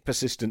think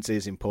persistence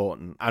is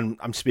important. And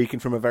I'm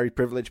speaking from a very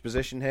privileged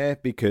position here,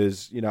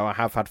 because, I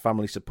have had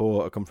family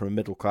support. I come from a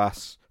middle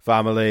class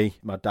family.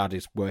 My dad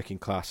is working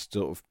class,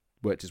 sort of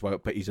worked his way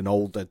up, but he's an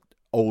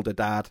older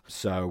dad,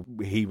 so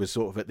he was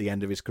sort of at the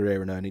end of his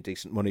career and earning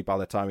decent money by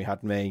the time he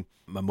had me.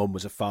 My mum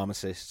was a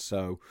pharmacist,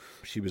 so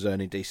she was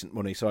earning decent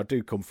money. So I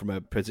do come from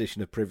a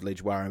position of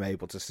privilege where I'm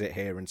able to sit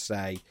here and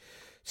say,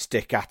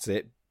 stick at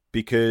it,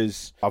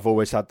 because I've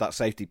always had that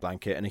safety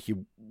blanket. And if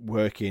you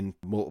work in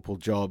multiple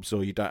jobs,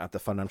 or you don't have the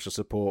financial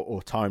support,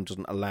 or time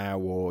doesn't allow,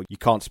 or you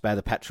can't spare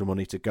the petrol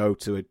money to go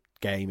to a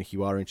game if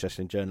you are interested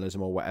in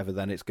journalism or whatever,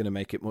 then it's going to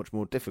make it much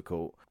more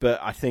difficult. But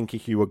I think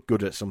if you are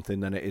good at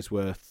something, then it is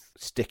worth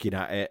sticking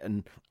at it.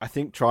 And I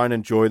think try and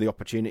enjoy the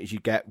opportunities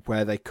you get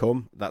where they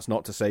come. That's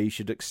not to say you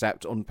should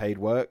accept unpaid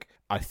work.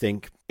 I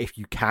think if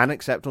you can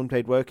accept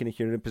unpaid work, and if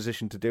you're in a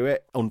position to do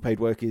it, unpaid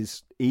work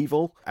is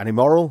evil and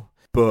immoral,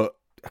 but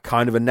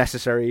kind of a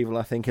necessary evil,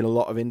 I think, in a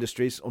lot of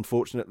industries.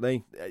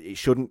 Unfortunately, it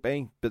shouldn't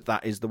be, but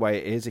that is the way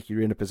it is. If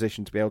you're in a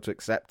position to be able to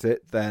accept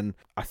it, then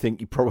I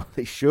think you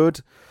probably should,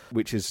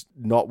 which is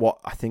not what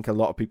I think a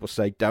lot of people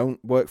say.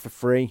 Don't work for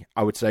free.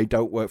 I would say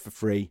don't work for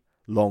free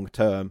long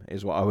term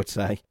is what I would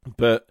say.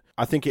 But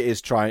I think it is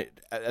try,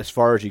 as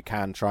far as you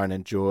can, try and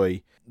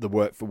enjoy the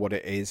work for what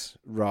it is,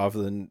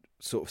 rather than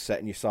sort of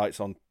setting your sights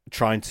on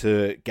trying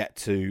to get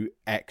to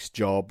X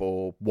job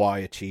or Y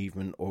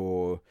achievement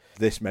or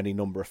this many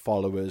number of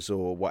followers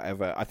or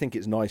whatever. I think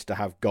it's nice to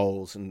have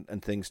goals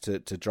and things to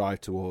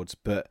drive towards,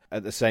 but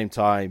at the same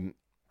time,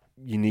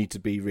 you need to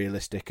be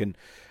realistic. And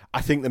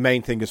I think the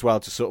main thing as well,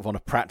 to sort of on a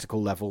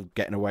practical level,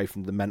 getting away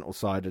from the mental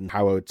side, and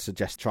how I would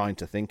suggest trying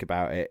to think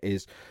about it,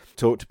 is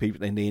talk to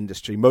people in the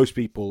industry. Most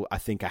people, I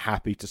think, are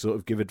happy to sort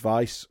of give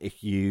advice.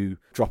 If you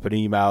drop an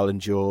email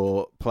and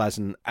you're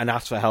pleasant and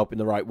ask for help in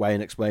the right way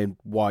and explain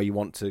why you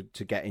want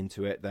to get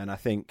into it, then I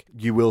think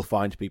you will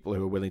find people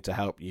who are willing to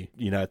help you.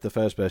 If the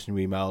first person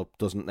you email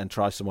doesn't, then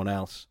try someone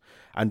else.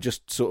 And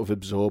just sort of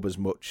absorb as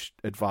much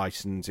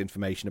advice and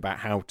information about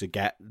how to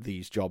get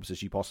these jobs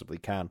as you possibly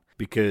can,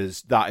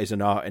 because that is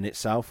an art in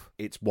itself.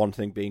 It's one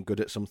thing being good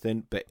at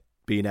something, but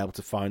being able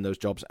to find those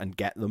jobs and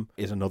get them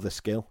is another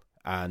skill.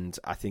 And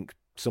I think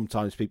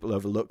sometimes people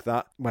overlook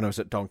that. When I was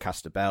at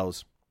Doncaster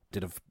Bells,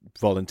 did a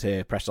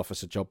volunteer press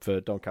officer job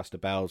for Doncaster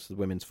Bells, the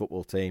women's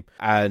football team.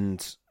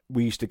 And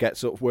we used to get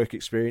sort of work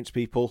experience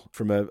people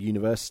from a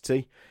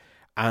university.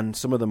 And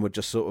some of them would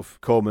just sort of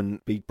come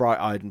and be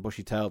bright-eyed and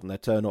bushy-tailed, and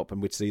they'd turn up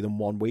and we'd see them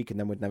 1 week and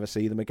then we'd never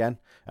see them again.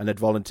 And they'd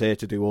volunteer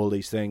to do all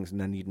these things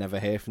and then you'd never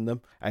hear from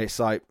them. And it's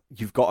like,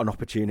 you've got an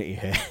opportunity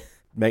here.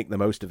 Make the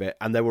most of it.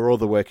 And there were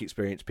other work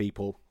experience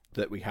people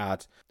that we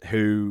had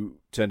who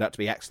turned out to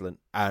be excellent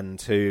and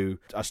who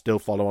I still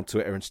follow on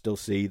Twitter and still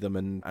see them.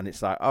 And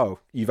it's like, oh,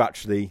 you've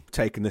actually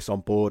taken this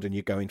on board and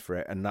you're going for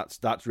it. And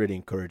that's really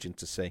encouraging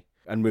to see.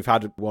 And we've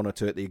had one or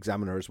two at the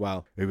Examiner as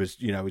well, who was,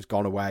 who's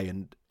gone away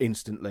and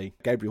instantly,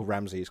 Gabriel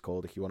Ramsey is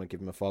called, if you want to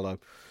give him a follow.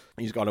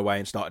 He's gone away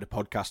and started a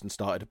podcast and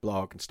started a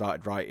blog and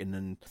started writing.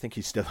 And I think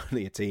he's still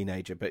only a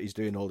teenager, but he's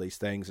doing all these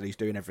things and he's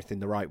doing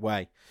everything the right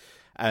way.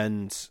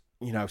 And,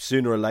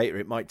 sooner or later,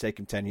 it might take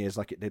him 10 years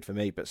like it did for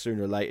me, but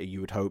sooner or later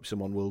you would hope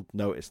someone will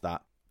notice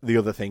that. The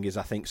other thing is,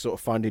 I think, sort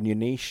of finding your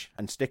niche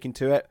and sticking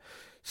to it.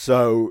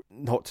 So,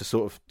 not to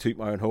sort of toot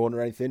my own horn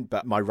or anything,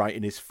 but my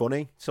writing is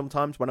funny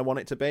sometimes when I want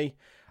it to be.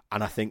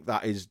 And I think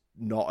that is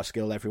not a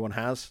skill everyone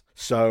has.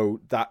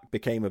 So that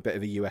became a bit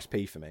of a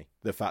USP for me.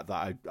 The fact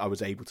that I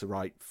was able to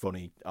write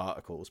funny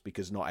articles,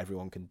 because not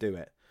everyone can do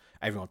it.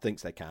 Everyone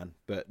thinks they can,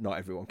 but not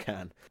everyone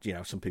can.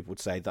 Some people would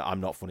say that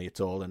I'm not funny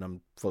at all and I'm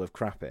full of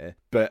crap here.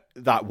 But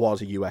that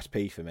was a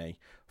USP for me.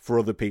 For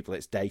other people,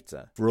 it's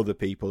data. For other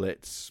people,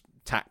 it's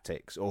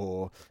tactics,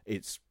 or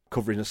it's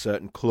covering a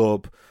certain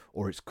club,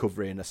 or it's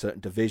covering a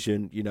certain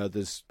division.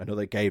 There's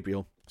another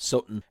Gabriel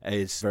Sutton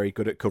is very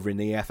good at covering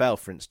the EFL,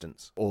 for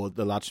instance, or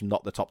the lads from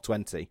Not the Top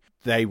 20.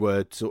 They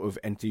were sort of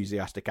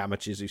enthusiastic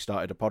amateurs who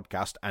started a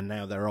podcast, and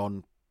now they're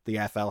on the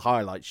EFL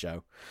highlight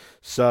show.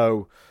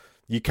 So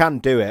you can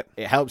do it.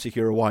 It helps if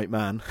you're a white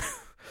man,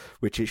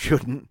 which it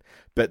shouldn't,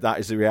 but that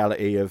is the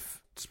reality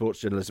of sports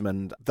journalism,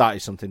 and that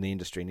is something the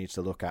industry needs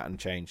to look at and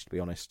change, to be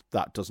honest.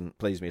 That doesn't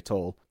please me at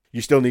all. You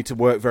still need to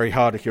work very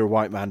hard if you're a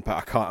white man, but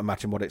I can't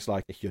imagine what it's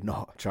like if you're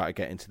not trying to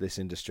get into this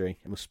industry.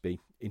 It must be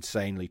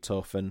insanely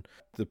tough. And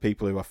the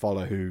people who I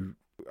follow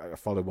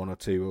one or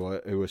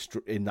two who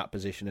are in that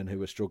position and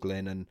who are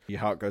struggling, and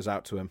your heart goes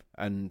out to them,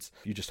 and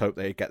you just hope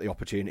they get the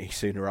opportunity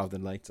sooner rather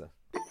than later.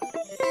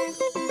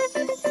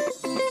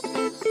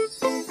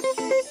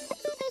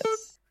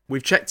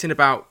 We've checked in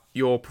about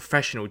your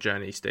professional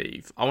journey,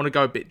 Steve. I want to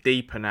go a bit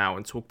deeper now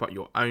and talk about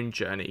your own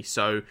journey.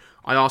 So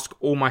I ask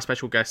all my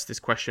special guests this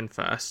question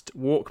first.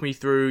 Walk me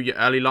through your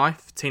early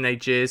life,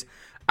 teenage years,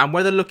 and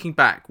whether, looking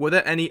back, were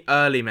there any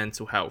early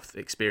mental health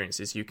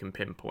experiences you can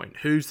pinpoint?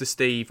 Who's the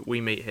Steve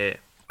we meet here?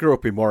 Grew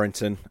up in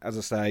Warrington, as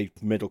I say,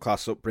 middle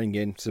class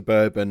upbringing,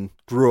 suburban.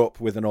 Grew up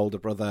with an older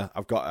brother.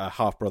 I've got a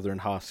half brother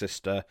and half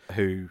sister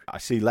who I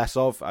see less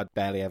of. I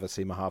barely ever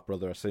see my half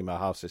brother. I see my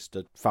half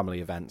sister, family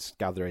events,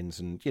 gatherings,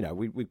 and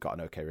we've got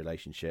an okay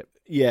relationship.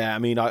 Yeah, I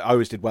mean, I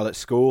always did well at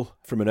school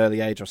from an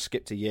early age. I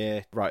skipped a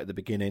year right at the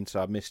beginning,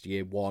 so I missed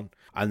year one.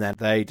 And then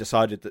they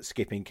decided that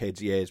skipping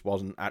kids' years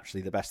wasn't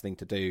actually the best thing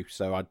to do,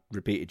 so I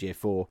repeated year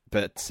four.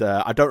 But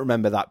I don't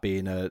remember that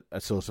being a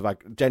source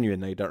of...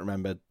 genuinely don't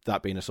remember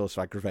that being a source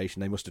of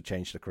aggravation. They must have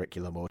changed the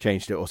curriculum or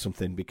changed it or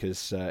something,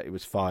 because it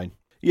was fine.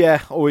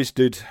 Yeah, always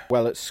did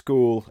well at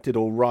school, did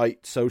all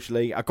right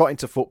socially. I got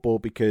into football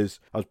because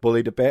I was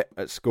bullied a bit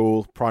at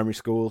school, primary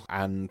school,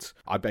 and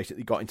I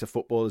basically got into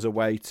football as a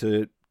way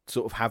to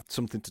sort of have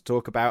something to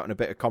talk about and a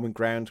bit of common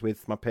ground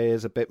with my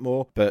peers a bit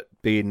more. But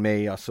being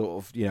me, I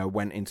sort of,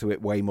 went into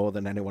it way more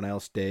than anyone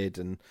else did,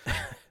 and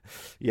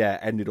yeah,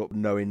 ended up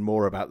knowing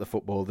more about the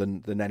football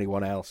than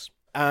anyone else.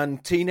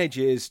 And teenage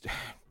years,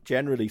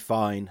 generally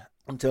fine,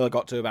 until I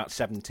got to about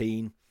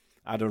 17.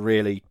 I had a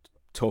really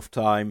tough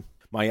time.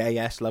 My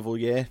AS level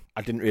year,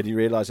 I didn't really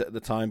realise it at the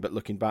time, but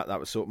looking back, that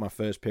was sort of my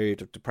first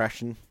period of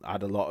depression. I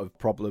had a lot of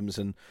problems,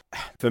 and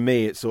for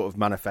me, it sort of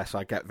manifests.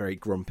 I get very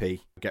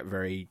grumpy, get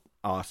very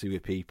arsey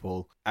with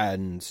people,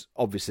 and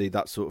obviously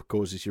that sort of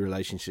causes your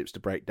relationships to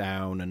break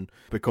down and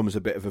becomes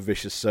a bit of a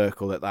vicious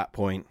circle at that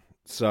point.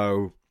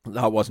 So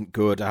that wasn't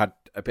good. I had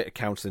a bit of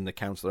counselling. The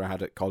counsellor I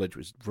had at college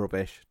was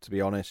rubbish, to be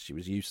honest. She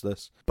was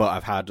useless. But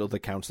I've had other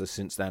counsellors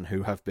since then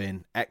who have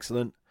been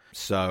excellent.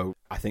 So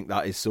I think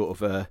that is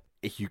sort of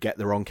if you get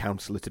the wrong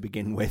counsellor to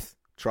begin with,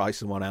 try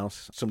someone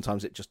else.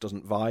 Sometimes it just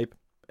doesn't vibe.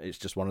 It's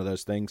just one of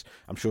those things.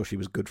 I'm sure she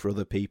was good for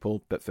other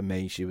people, but for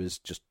me, she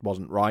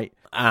wasn't right.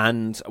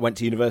 And I went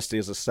to university,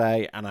 as I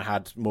say, and I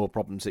had more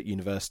problems at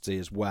university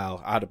as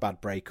well. I had a bad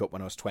breakup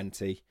when I was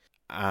 20,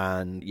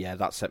 and yeah,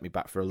 that set me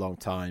back for a long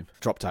time.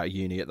 Dropped out of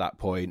uni at that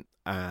point,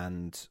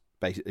 and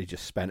basically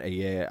just spent a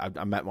year.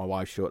 I met my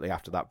wife shortly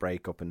after that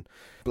breakup, and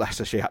bless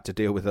her, she had to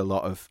deal with a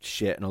lot of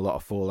shit and a lot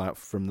of fallout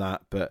from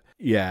that. But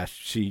yeah,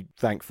 she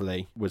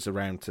thankfully was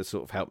around to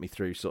sort of help me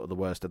through sort of the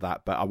worst of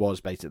that. But I was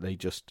basically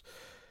just...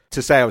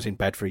 To say I was in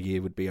bed for a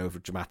year would be over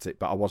dramatic,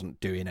 but I wasn't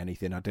doing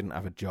anything. I didn't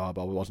have a job.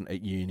 I wasn't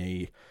at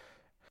uni.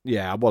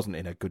 Yeah, I wasn't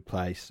in a good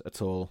place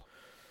at all.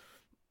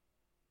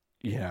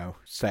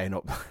 staying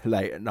up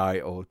late at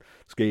night or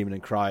screaming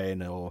and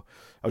crying, or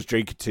I was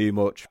drinking too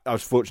much. I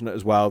was fortunate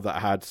as well that I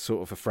had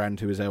sort of a friend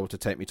who was able to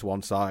take me to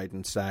one side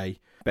and say,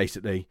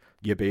 basically,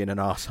 you're being an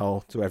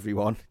arsehole to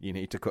everyone. You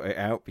need to cut it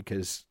out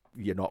because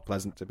you're not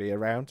pleasant to be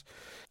around.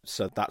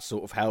 So that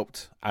sort of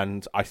helped.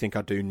 And I think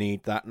I do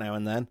need that now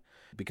and then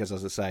because,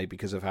 as I say,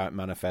 because of how it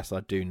manifests,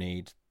 I do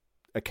need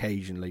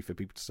occasionally for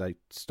people to say,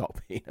 stop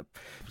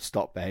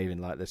behaving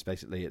like this.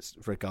 Basically, it's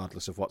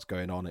regardless of what's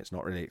going on, it's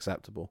not really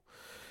acceptable.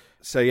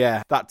 So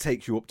yeah, that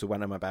takes you up to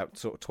when I'm about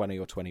sort of 20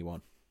 or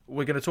 21.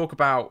 We're going to talk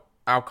about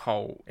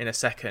alcohol in a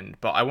second,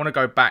 but I want to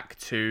go back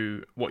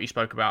to what you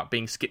spoke about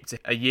being skipped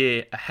a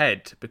year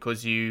ahead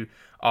because you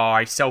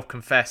are a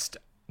self-confessed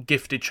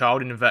gifted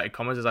child, in inverted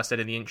commas, as I said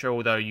in the intro,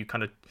 although you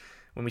kind of,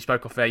 when we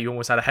spoke off air, you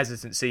almost had a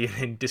hesitancy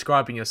in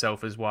describing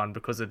yourself as one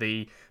because of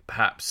the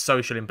perhaps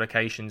social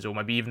implications or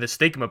maybe even the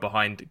stigma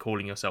behind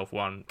calling yourself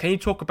one. Can you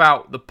talk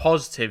about the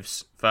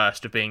positives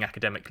first of being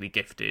academically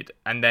gifted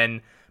and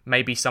then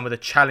maybe some of the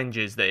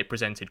challenges that it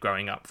presented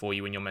growing up for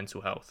you in your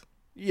mental health?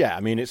 Yeah, I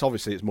mean, it's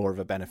more of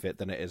a benefit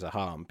than it is a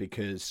harm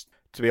because,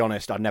 to be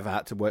honest, I never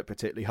had to work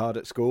particularly hard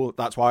at school.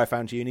 That's why I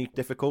found uni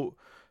difficult,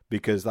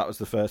 because that was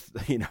the first,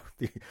 they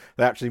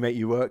actually make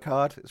you work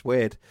hard. It's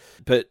weird.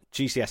 But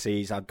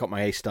GCSEs, I got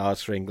my A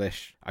stars for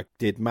English. I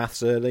did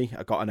maths early.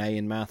 I got an A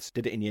in maths,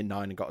 did it in year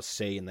 9 and got a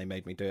C, and they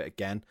made me do it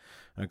again.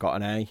 And I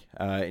got an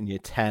A in year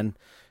 10.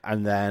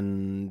 And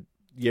then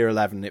year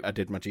 11, I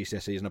did my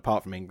GCSEs, and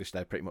apart from English,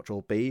 they're pretty much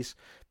all Bs.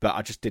 But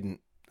I just didn't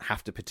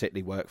have to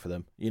particularly work for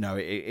them.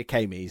 It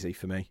came easy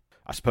for me.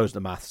 I suppose the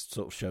maths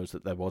sort of shows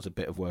that there was a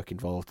bit of work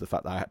involved, the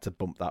fact that I had to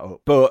bump that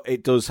up. But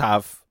it does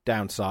have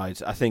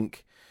downsides. I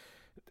think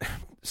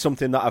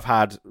something that I've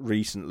had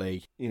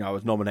recently, I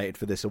was nominated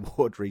for this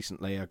award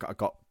recently. I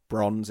got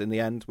bronze in the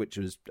end, which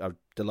I'm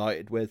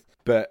delighted with.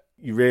 But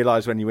you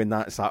realise when you win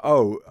that, it's like,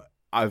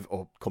 I've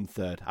come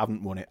third. I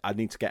haven't won it. I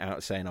need to get out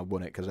of saying I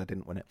won it because I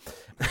didn't win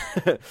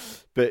it.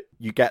 But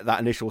you get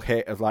that initial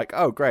hit of like,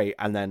 oh, great.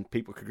 And then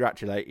people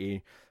congratulate you.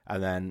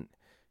 And then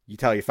you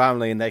tell your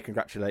family and they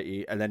congratulate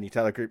you. And then you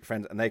tell a group of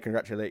friends and they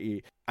congratulate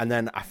you. And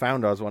then I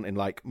found I was wanting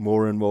like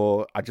more and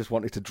more. I just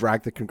wanted to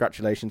drag the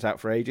congratulations out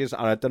for ages.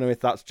 And I don't know if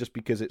that's just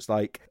because it's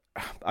like,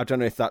 I don't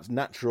know if that's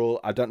natural.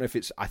 I don't know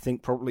if I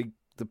think probably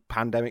the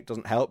pandemic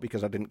doesn't help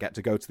because I didn't get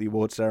to go to the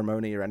award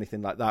ceremony or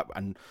anything like that,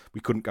 and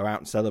we couldn't go out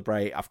and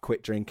celebrate. I've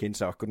quit drinking,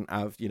 so I couldn't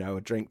have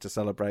a drink to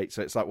celebrate.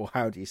 So it's like, well,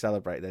 how do you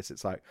celebrate this?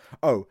 It's like,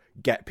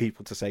 get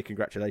people to say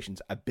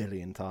congratulations 1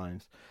 billion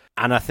times.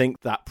 And I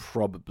think that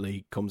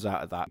probably comes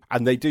out of that.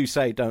 And they do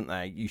say, don't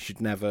they, you should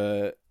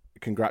never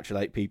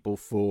congratulate people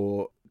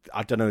for,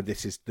 I don't know,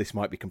 this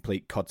might be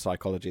complete COD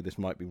psychology, this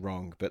might be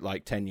wrong, but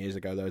like 10 years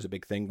ago there was a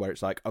big thing where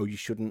it's like, you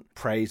shouldn't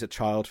praise a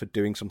child for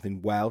doing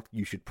something well,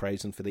 you should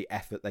praise them for the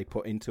effort they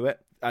put into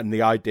it. And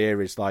the idea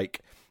is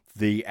like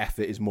the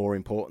effort is more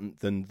important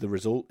than the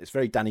result. It's a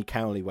very Danny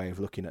Cowley way of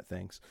looking at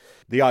things.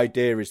 The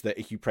idea is that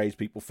if you praise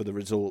people for the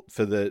result,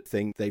 for the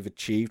thing they've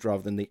achieved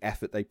rather than the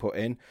effort they put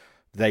in,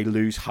 they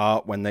lose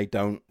heart when they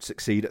don't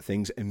succeed at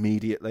things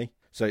immediately.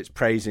 So it's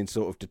praising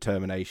sort of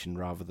determination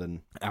rather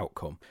than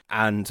outcome.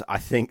 And I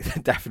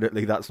think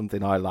definitely that's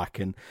something I lack.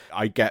 And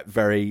I get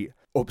very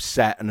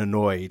upset and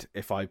annoyed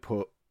if I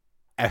put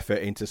effort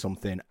into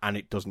something and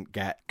it doesn't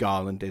get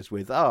garlanded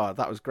with,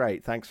 that was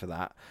great, thanks for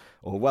that,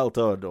 or well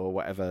done, or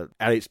whatever.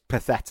 And it's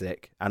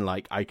pathetic. And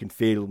like, I can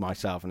feel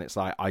myself, and it's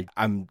like,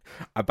 I'm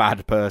a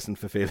bad person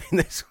for feeling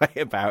this way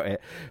about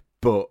it.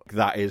 But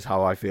that is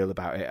how I feel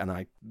about it,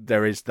 and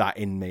there is that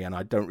in me, and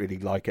I don't really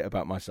like it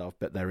about myself,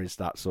 but there is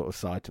that sort of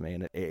side to me,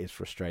 and it is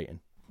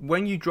frustrating.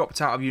 When you dropped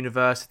out of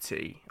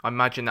university, I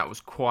imagine that was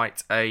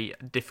quite a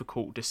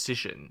difficult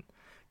decision.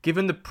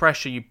 Given the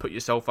pressure you put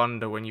yourself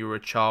under when you were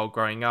a child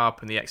growing up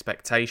and the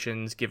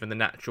expectations, given the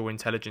natural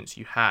intelligence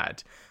you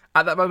had,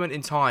 at that moment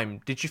in time,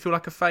 did you feel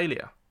like a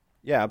failure?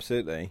 Yeah,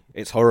 absolutely.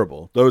 It's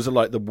horrible. Those are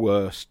like the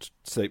worst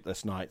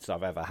sleepless nights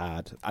I've ever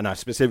had. And I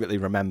specifically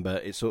remember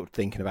it, sort of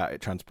thinking about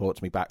it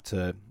transports me back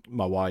to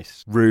my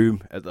wife's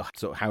room at the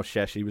sort of house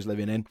share she was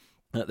living in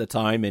at the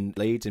time in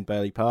Leeds, in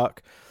Burley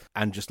Park,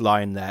 and just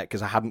lying there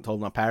because I hadn't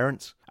told my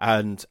parents.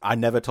 And I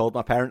never told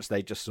my parents.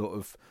 They just sort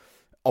of,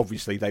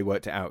 obviously they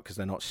worked it out because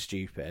they're not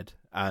stupid.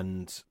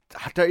 And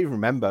I don't even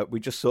remember.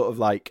 We just sort of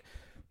like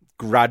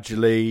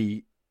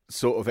gradually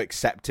sort of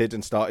accepted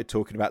and started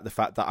talking about the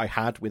fact that I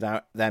had,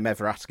 without them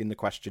ever asking the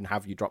question,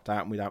 have you dropped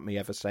out, and without me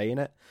ever saying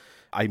it.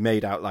 I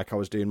made out like I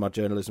was doing my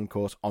journalism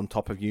course on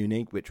top of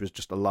uni, which was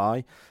just a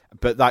lie.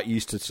 But that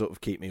used to sort of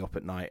keep me up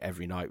at night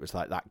every night, was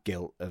like that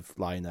guilt of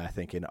lying there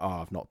thinking,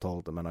 I've not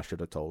told them and I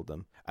should have told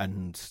them.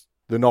 And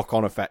the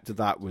knock-on effect of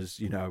that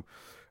was,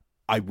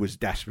 I was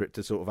desperate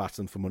to sort of ask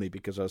them for money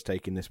because I was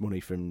taking this money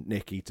from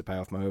Nikki to pay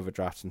off my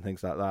overdrafts and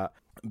things like that,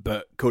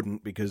 but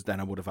couldn't, because then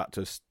I would have had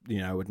to,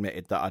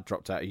 admitted that I'd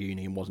dropped out of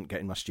uni and wasn't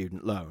getting my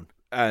student loan.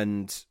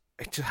 And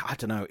I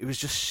don't know, it was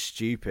just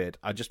stupid.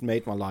 I just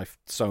made my life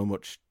so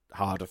much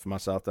harder for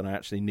myself than I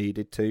actually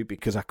needed to,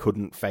 because I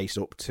couldn't face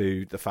up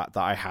to the fact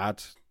that I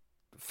had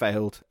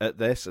failed at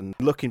this, and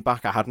looking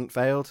back, I hadn't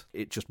failed.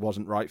 It just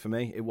wasn't right for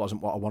me. It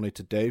wasn't what I wanted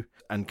to do,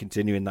 and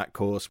continuing that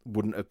course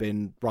wouldn't have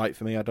been right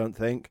for me, I don't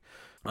think.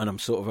 And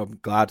I'm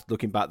glad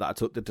looking back that I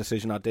took the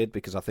decision I did,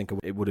 because I think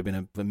it would have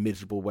been a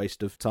miserable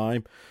waste of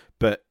time.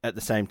 But at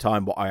the same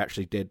time, what I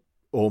actually did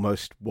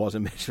almost was a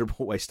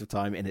miserable waste of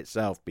time in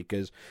itself,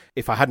 because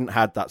if I hadn't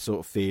had that sort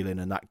of feeling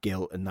and that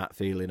guilt and that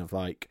feeling of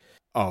like,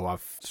 oh,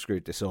 I've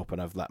screwed this up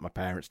and I've let my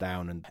parents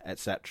down and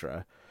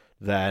etc.,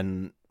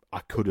 then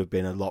I could have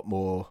been a lot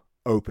more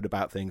open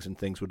about things, and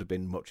things would have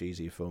been much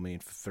easier for me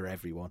and for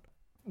everyone.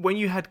 When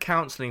you had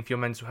counselling for your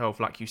mental health,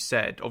 like you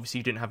said, obviously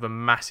you didn't have a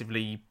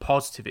massively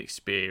positive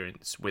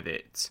experience with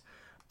it,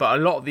 but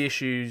a lot of the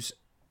issues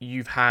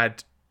you've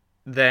had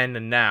then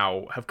and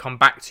now have come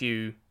back to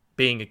you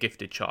being a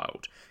gifted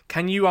child.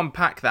 Can you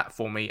unpack that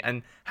for me?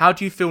 And how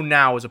do you feel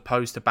now as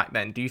opposed to back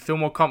then? Do you feel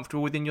more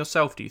comfortable within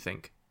yourself, do you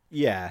think?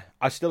 Yeah,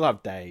 I still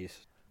have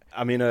days.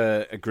 I'm in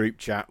a group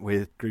chat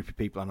with a group of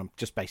people, and I'm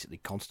just basically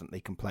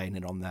constantly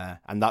complaining on there.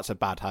 And that's a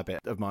bad habit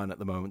of mine at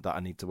the moment that I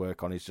need to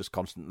work on, is just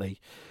constantly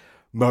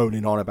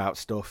moaning on about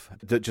stuff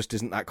that just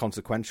isn't that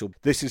consequential.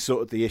 This is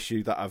sort of the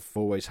issue that I've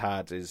always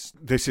had.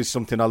 This is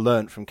something I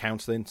learned from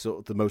counselling. Sort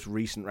of the most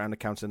recent round of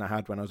counselling I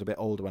had when I was a bit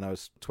older, when I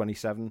was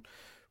 27,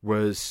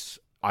 was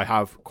I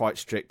have quite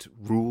strict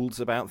rules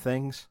about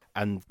things,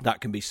 and that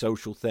can be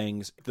social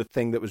things. The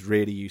thing that was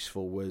really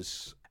useful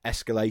was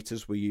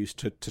escalators were used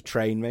to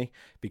train me,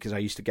 because I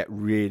used to get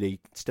really,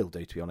 still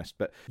do to be honest,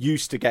 but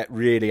used to get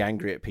really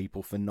angry at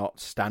people for not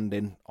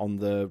standing on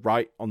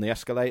the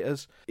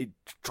escalators. It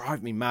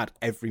drive me mad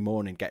every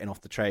morning getting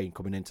off the train,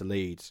 coming into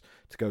Leeds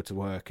to go to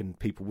work, and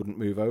people wouldn't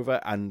move over.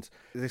 And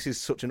this is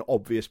such an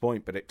obvious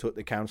point, but it took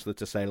the counsellor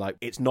to say, like,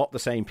 it's not the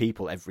same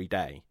people every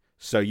day.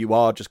 So you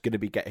are just going to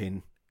be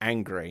getting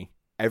angry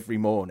every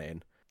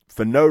morning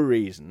for no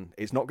reason.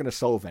 It's not going to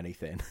solve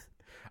anything.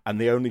 And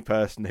the only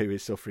person who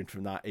is suffering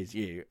from that is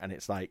you. And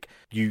it's like,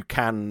 you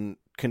can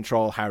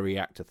control how you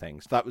react to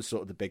things. That was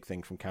sort of the big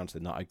thing from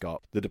counselling that I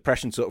got. The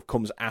depression sort of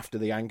comes after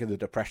the anger. The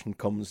depression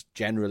comes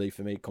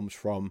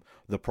from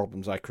the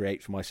problems I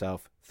create for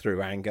myself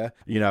through anger.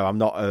 You know, I'm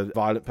not a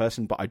violent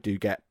person, but I do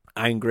get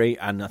angry,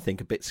 and I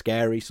think a bit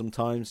scary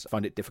sometimes. I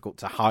find it difficult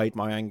to hide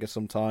my anger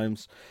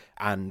sometimes.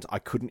 And I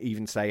couldn't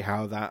even say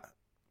how that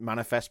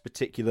manifests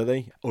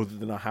particularly, other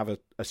than I have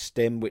a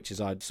stim, which is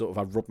I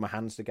rub my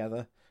hands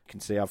together. Can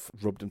see I've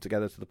rubbed them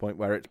together to the point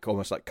where it's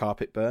almost like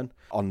carpet burn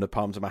on the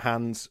palms of my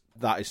hands.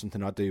 That is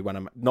something I do when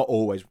I'm not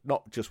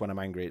just when I'm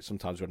angry. It's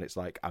sometimes when it's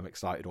like I'm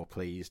excited or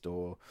pleased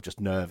or just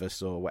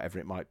nervous or whatever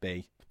it might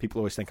be. People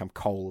always think I'm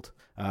cold,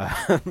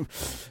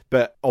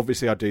 but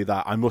obviously I do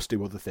that. I must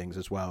do other things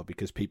as well,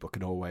 because people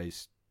can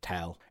always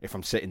tell if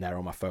I'm sitting there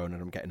on my phone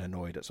and I'm getting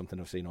annoyed at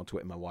something I've seen on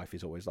Twitter. My wife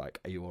is always like,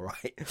 "Are you all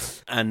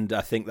right?" And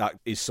I think that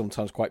is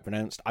sometimes quite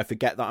pronounced. I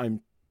forget that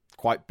I'm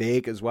quite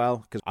big as well,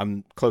 because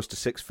I'm close to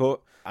 6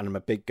 foot and I'm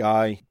a big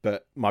guy,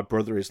 but my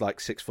brother is like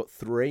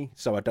 6'3",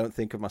 so I don't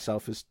think of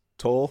myself as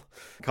tall,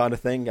 kind of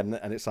thing. And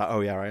it's like,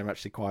 oh yeah, I am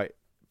actually quite,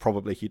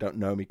 probably, if you don't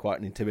know me, quite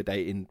an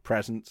intimidating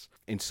presence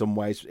in some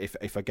ways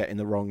if I get in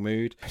the wrong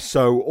mood.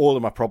 So all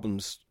of my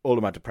problems, all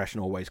of my depression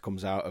always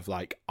comes out of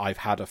like, I've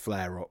had a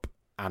flare up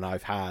and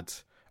I've had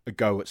a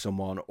go at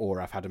someone,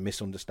 or I've had a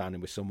misunderstanding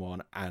with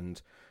someone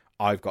and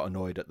I've got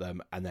annoyed at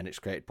them, and then it's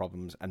created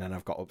problems, and then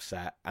I've got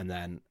upset, and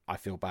then I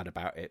feel bad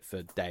about it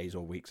for days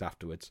or weeks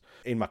afterwards.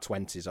 In my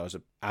 20s, I was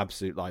an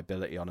absolute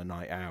liability on a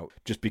night out,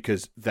 just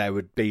because there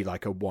would be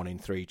like a 1 in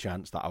 3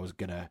 chance that I was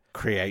going to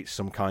create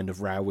some kind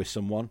of row with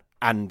someone,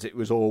 and it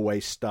was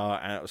always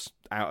start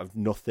out of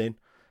nothing,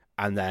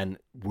 and then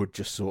would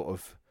just sort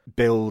of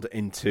build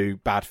into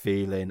bad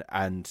feeling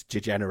and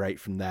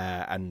degenerate from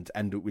there, and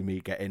end up with me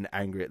getting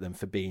angry at them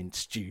for being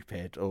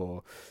stupid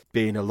or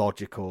being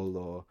illogical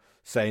or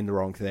saying the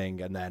wrong thing,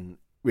 and then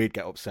we'd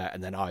get upset,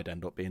 and then I'd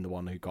end up being the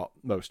one who got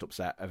most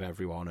upset of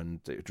everyone,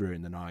 and it would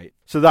ruin the night.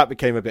 So that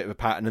became a bit of a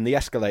pattern, and the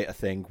escalator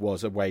thing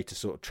was a way to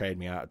sort of train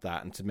me out of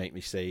that and to make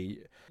me see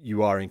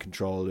you are in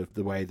control of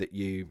the way that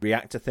you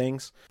react to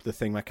things. The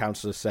thing my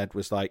counsellor said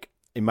was like,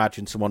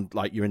 imagine someone,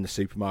 like you're in the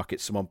supermarket,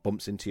 someone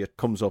bumps into you,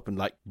 comes up and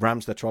like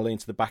rams their trolley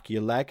into the back of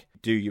your leg.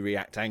 Do you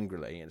react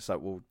angrily? And it's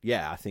like, well,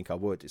 yeah, I think I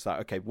would. It's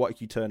like, okay, what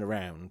if you turn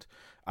around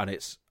and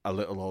it's a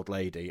little old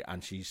lady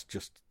and she's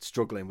just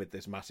struggling with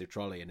this massive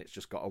trolley and it's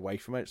just got away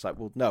from it? It's like,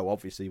 well, no,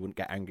 obviously you wouldn't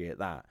get angry at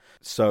that.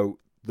 So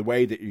the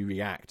way that you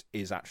react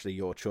is actually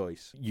your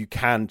choice. You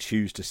can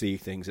choose to see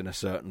things in a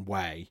certain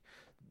way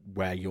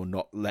where you're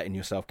not letting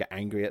yourself get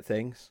angry at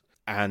things.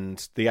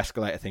 And the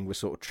escalator thing was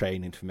sort of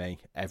training for me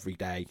every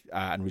day,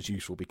 and was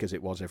useful because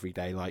it was every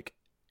day. Like,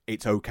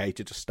 it's okay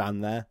to just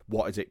stand there.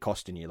 What is it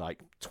costing you?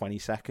 Like 20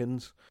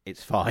 seconds?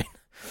 It's fine.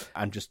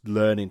 And just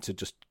learning to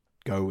just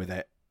go with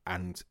it,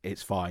 and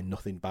it's fine.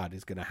 Nothing bad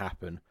is going to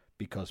happen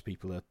because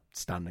people are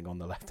standing on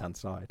the left-hand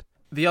side.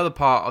 The other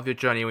part of your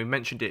journey, and we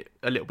mentioned it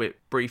a little bit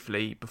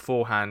briefly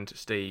beforehand,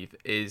 Steve,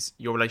 is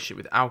your relationship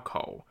with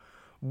alcohol.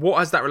 What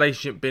has that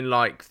relationship been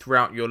like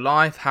throughout your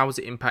life? How has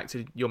it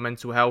impacted your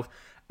mental health?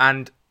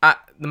 And At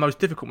the most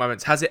difficult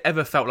moments, has it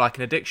ever felt like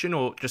an addiction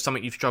or just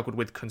something you've struggled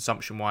with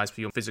consumption-wise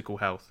for your physical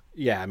health?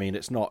 Yeah, I mean,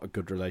 it's not a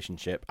good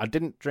relationship. I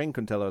didn't drink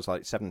until I was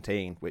like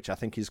 17, which I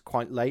think is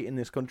quite late in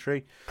this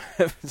country,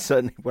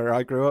 certainly where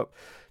I grew up.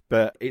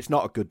 But it's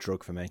not a good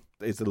drug for me,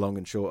 is the long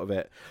and short of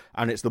it.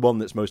 And it's the one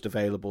that's most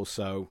available,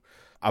 so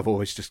I've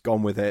always just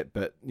gone with it.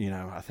 But,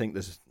 I think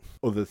there's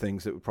other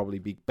things that would probably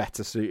be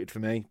better suited for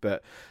me.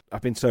 But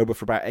I've been sober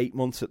for about 8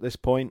 months at this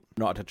point.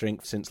 Not had a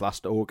drink since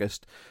last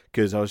August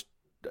because I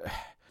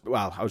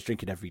was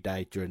drinking every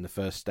day during the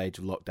first stage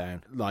of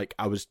lockdown. Like,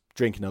 I was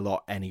drinking a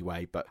lot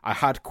anyway, but I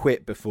had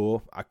quit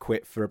before. I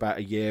quit for about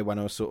a year when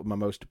I was sort of my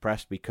most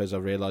depressed because I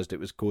realised it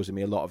was causing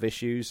me a lot of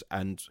issues,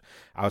 and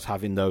I was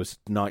having those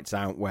nights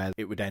out where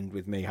it would end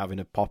with me having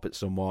a pop at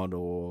someone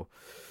or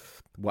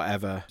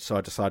whatever. So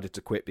I decided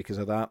to quit because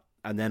of that.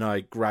 And then I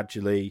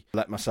gradually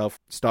let myself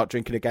start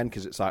drinking again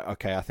because it's like,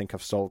 okay, I think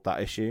I've solved that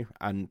issue.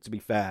 And to be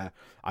fair,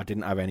 I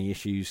didn't have any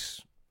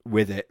issues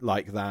with it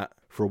like that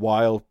for a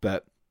while,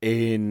 but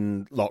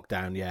in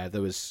lockdown,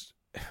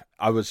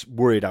 I was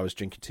worried I was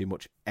drinking too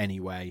much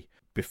anyway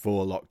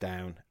before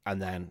lockdown, and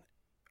then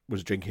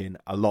was drinking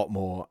a lot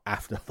more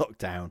after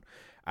lockdown.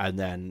 And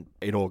then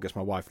in August,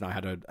 my wife and I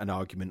had an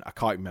argument. I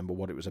can't remember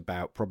what it was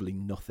about, probably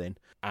nothing.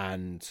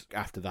 And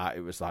after that,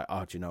 it was like,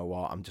 oh, do you know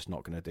what? I'm just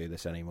not going to do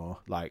this anymore.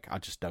 Like, I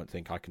just don't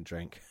think I can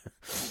drink.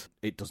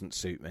 It doesn't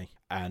suit me.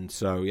 And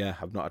so, yeah,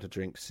 I've not had a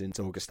drink since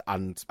August,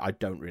 and I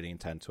don't really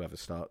intend to ever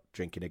start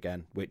drinking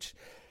again, which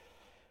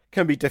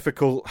can be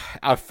difficult.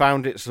 I've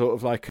found it sort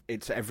of like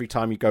it's every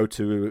time you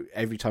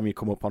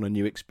come up on a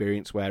new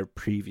experience where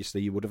previously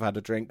you would have had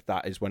a drink,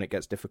 that is when it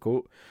gets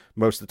difficult.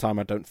 Most of the time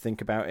I don't think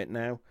about it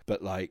now,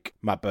 but like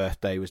my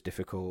birthday was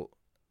difficult,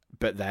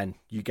 but then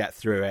you get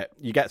through it.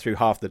 You get through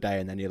half the day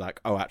and then you're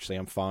like, oh, actually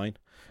I'm fine.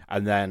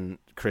 And then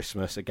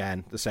Christmas,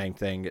 again, the same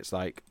thing. It's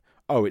like,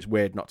 oh, it's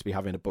weird not to be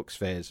having a Bucks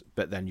Fizz,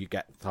 but then you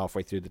get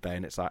halfway through the day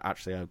and it's like,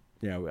 actually,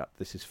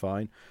 this is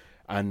fine.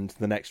 And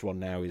the next one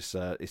now is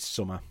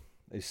summer.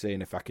 Is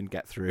seeing if I can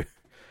get through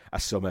a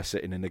summer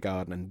sitting in the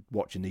garden and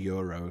watching the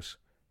Euros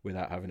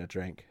without having a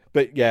drink.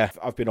 But yeah,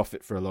 I've been off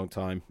it for a long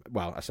time.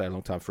 Well, I say a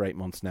long time, for 8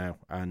 months now,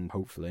 and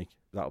hopefully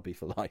that'll be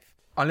for life.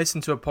 I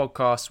listened to a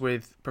podcast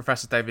with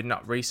Professor David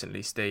Nutt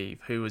recently, Steve,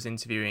 who was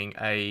interviewing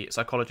a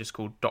psychologist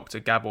called Dr.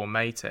 Gabor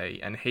Mate,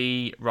 and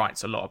he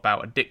writes a lot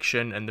about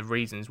addiction and the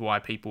reasons why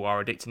people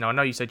are addicted. Now, I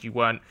know you said you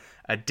weren't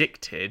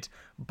addicted,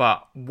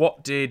 but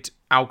what did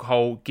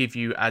alcohol give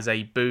you as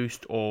a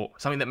boost or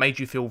something that made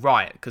you feel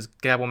right? Because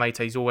Gabor Mate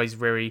is always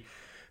very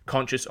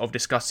conscious of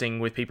discussing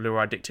with people who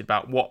are addicted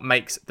about what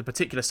makes the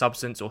particular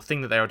substance or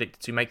thing that they're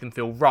addicted to make them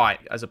feel right,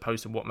 as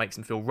opposed to what makes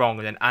them feel wrong,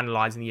 and then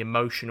analysing the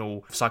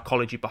emotional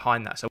psychology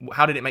behind that. So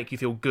how did it make you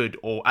feel good,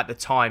 or at the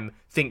time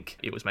think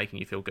it was making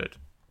you feel good?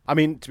 I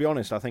mean, to be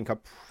honest, I think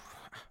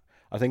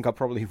I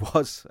probably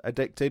was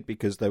addicted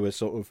because there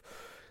was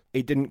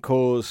it didn't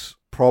cause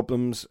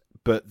problems,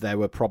 but there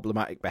were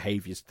problematic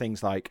behaviours.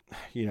 Things like,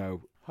 I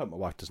hope my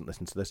wife doesn't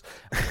listen to this,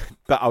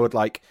 but I would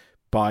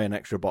buy an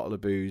extra bottle of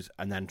booze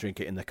and then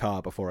drink it in the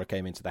car before I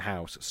came into the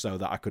house so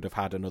that I could have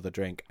had another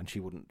drink and she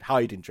wouldn't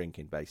hide in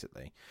drinking,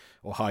 basically,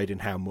 or hide in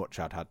how much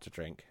I'd had to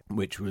drink,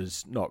 which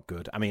was not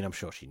good. I mean, I'm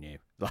sure she knew.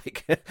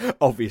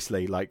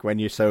 Obviously, when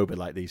you're sober,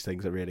 these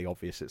things are really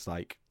obvious. It's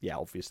like, yeah,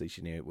 obviously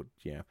she knew it would,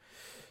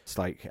 It's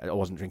like I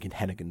wasn't drinking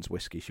Hennigan's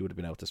whiskey. She would have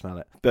been able to smell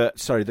it. But,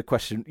 sorry, the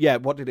question,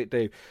 what did it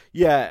do?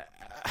 Yeah,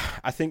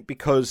 I think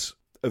because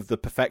of the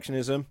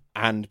perfectionism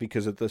and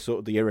because of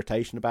the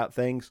irritation about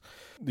things,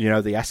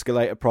 the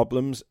escalator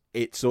problems,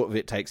 it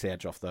takes the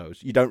edge off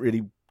those. You don't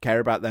really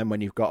care about them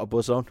when you've got a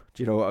buzz on.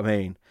 Do you know what I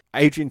mean?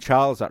 Adrian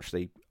Charles,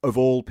 actually, of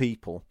all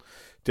people,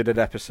 did an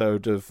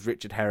episode of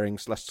Richard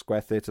Herring's Leicester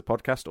Square Theatre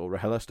podcast, or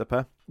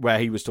RHLSTP, where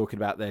he was talking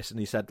about this, and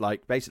he said,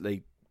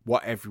 basically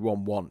what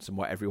everyone wants and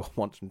what everyone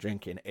wants from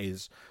drinking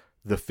is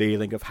the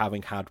feeling of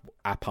having had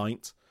a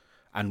pint.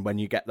 And when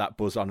you get that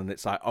buzz on and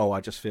it's like, oh,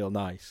 I just feel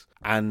nice.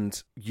 And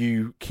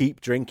you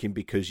keep drinking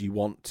because you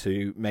want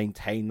to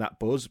maintain that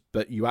buzz,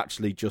 but you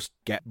actually just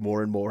get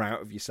more and more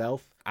out of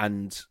yourself.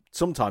 And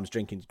sometimes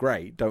drinking's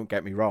great, don't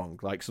get me wrong.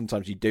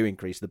 Sometimes you do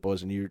increase the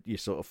buzz and you're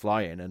sort of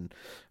flying and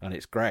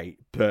it's great.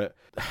 But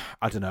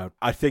I don't know.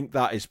 I think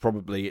that is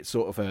probably,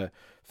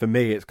 for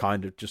me, it's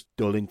kind of just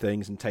dulling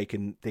things and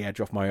taking the edge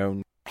off my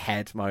own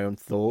head, my own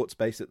thoughts,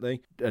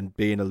 basically, and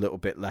being a little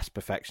bit less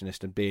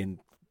perfectionist and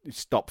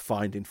stop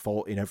finding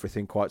fault in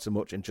everything quite so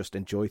much and just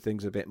enjoy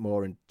things a bit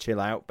more and chill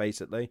out,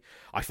 basically.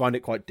 I find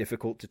it quite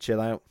difficult to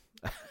chill out,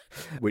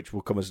 which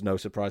will come as no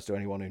surprise to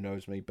anyone who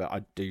knows me, but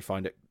I do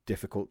find it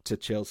difficult to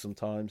chill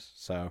sometimes.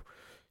 So,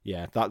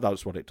 yeah,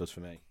 that's what it does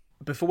for me.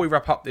 Before we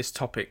wrap up this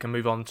topic and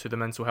move on to the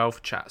mental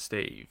health chat,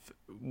 Steve,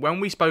 when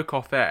we spoke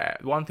off air,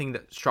 one thing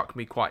that struck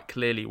me quite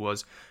clearly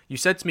was you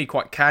said to me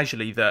quite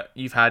casually that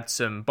you've had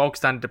some bog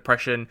standard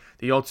depression,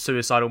 the odd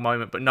suicidal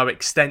moment, but no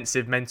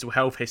extensive mental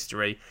health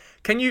history.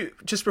 Can you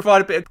just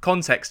provide a bit of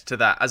context to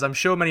that, as I'm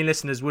sure many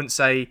listeners wouldn't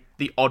say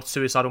the odd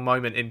suicidal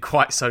moment in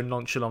quite so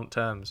nonchalant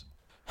terms?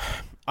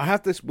 I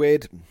had this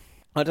weird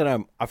I don't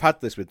know. I've had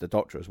this with the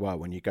doctor as well.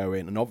 When you go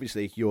in, and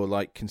obviously if you're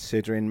like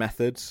considering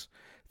methods,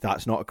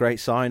 that's not a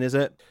great sign, is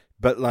it?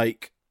 But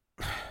like,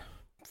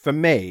 for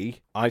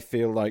me, I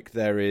feel like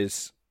there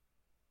is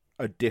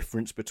a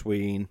difference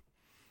between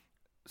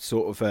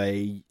sort of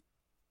a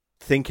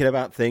thinking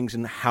about things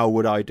and how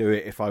would I do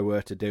it if I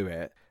were to do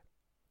it.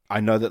 I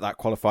know that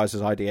qualifies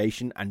as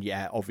ideation, and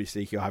yeah,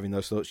 obviously if you're having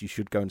those thoughts, you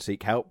should go and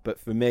seek help. But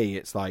for me,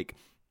 it's like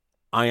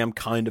I am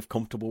kind of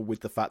comfortable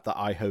with the fact that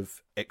I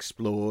have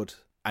explored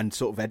and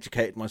sort of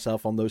educated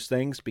myself on those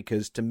things,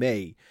 because to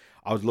me,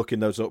 I was looking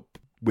those up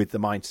with the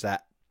mindset,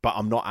 but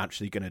I'm not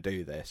actually going to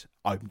do this.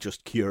 I'm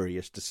just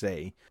curious to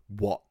see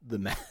what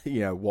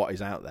what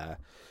is out there.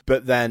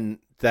 But then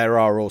there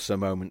are also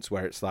moments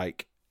where it's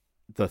like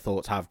the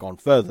thoughts have gone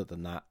further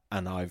than that,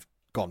 and I've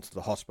gone to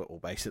the hospital,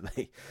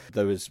 basically.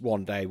 There was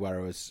one day where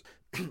I was...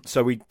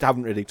 So we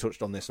haven't really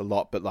touched on this a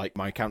lot, but like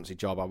my accountancy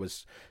job, I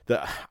was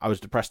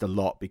depressed a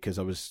lot because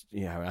I was,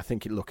 I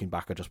think looking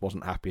back, I just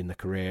wasn't happy in the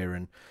career,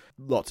 and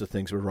lots of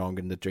things were wrong,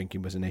 and the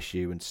drinking was an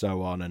issue and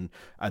so on,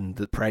 and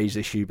the praise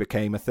issue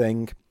became a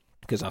thing,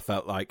 because I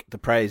felt like the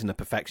praise and the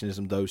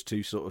perfectionism, those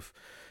two sort of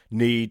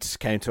needs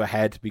came to a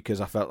head, because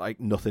I felt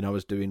like nothing I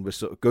was doing was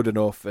sort of good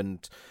enough,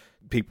 and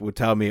people would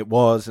tell me it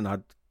was, and I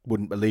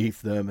wouldn't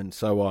believe them, and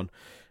so on.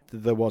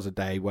 There was a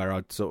day where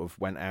I sort of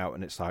went out,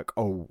 and it's like,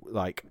 oh,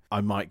 like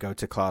I might go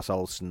to Claes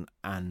Olsen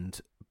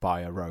and buy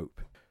a rope,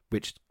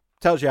 which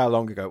tells you how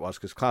long ago it was,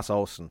 because Claes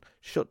Olsen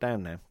shut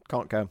down now,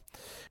 can't go.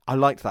 I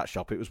liked that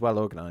shop, it was well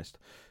organised,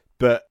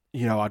 but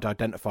I'd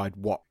identified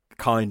what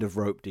kind of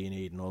rope do you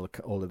need and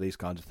all of these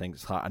kinds of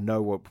things. It's like, I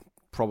know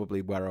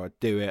probably where I'd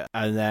do it,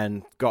 and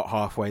then got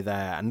halfway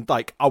there, and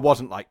like I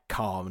wasn't like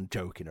calm and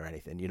joking or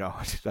anything,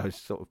 I was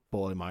sort of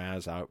bawling my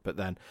eyes out, but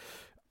then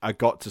I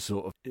got to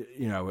sort of,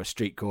 a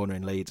street corner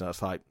in Leeds, and I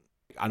was like,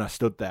 and I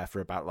stood there for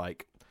about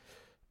like,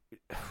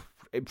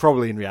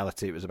 probably in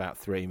reality it was about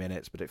 3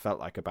 minutes, but it felt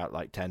like about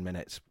like 10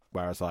 minutes,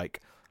 where I was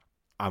like,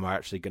 am I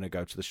actually going to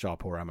go to the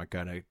shop, or am I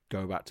going to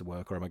go back to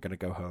work, or am I going to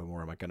go home,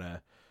 or am I going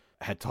to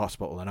head to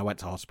hospital? And I went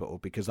to hospital,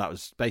 because that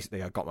was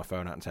basically, I got my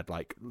phone out and said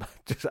like,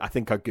 I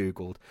think I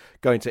Googled,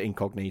 go into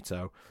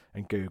incognito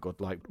and Googled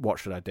like, what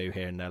should I do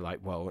here? And they're like,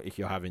 well, if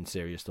you're having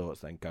serious thoughts,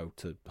 then go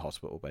to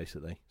hospital,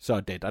 basically. So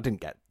I did. I didn't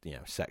get,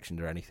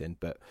 sectioned or anything,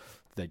 but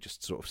they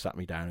just sort of sat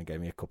me down and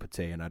gave me a cup of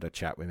tea and had a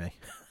chat with me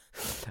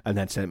and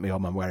then sent me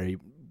on my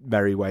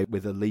merry way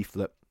with a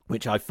leaflet,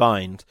 which I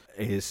find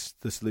is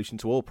the solution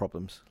to all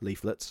problems,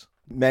 leaflets.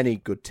 Many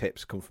good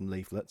tips come from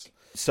leaflets.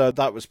 So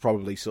that was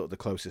probably sort of the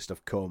closest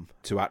I've come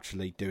to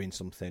actually doing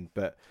something.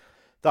 But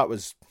that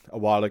was a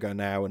while ago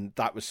now, and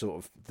that was sort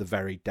of the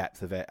very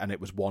depth of it, and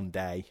it was one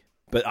day.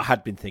 But I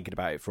had been thinking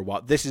about it for a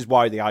while. This is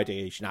why the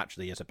ideation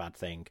actually is a bad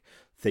thing,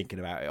 thinking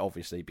about it,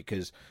 obviously,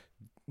 because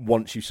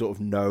once you sort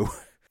of know,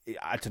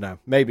 I don't know,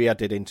 maybe I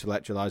did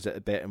intellectualize it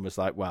a bit and was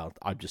like, well,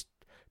 I'm just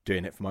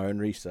doing it for my own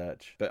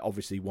research. But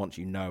obviously once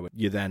you know it,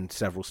 you're then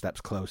several steps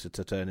closer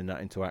to turning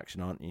that into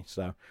action, aren't you?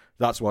 So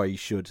that's why you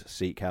should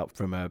seek help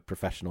from a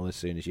professional as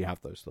soon as you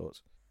have those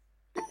thoughts.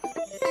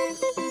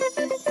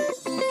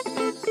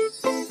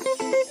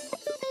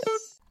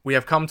 We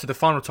have come to the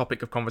final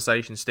topic of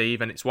conversation,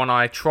 Steve, and it's one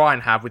I try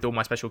and have with all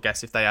my special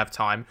guests if they have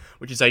time,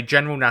 which is a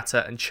general natter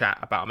and chat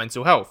about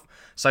mental health.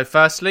 So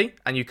firstly,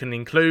 and you can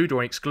include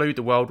or exclude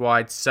the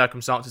worldwide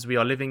circumstances we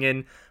are living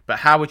in, but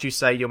how would you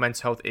say your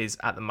mental health is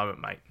at the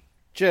moment, mate?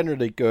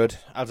 Generally good.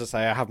 As I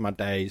say, I have my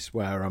days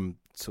where I'm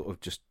sort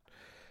of just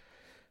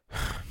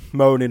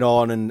moaning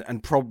on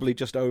and probably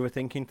just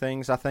overthinking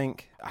things. I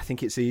think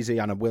it's easy,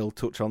 and I will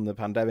touch on the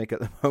pandemic at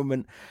the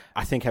moment.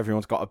 I think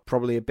everyone's got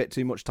probably a bit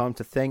too much time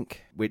to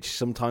think, which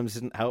sometimes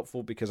isn't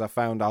helpful, because I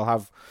found I'll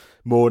have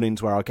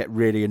mornings where I'll get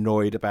really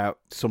annoyed about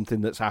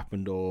something that's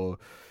happened, or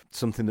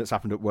something that's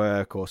happened at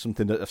work, or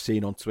something that I've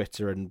seen on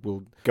Twitter, and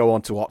will go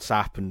onto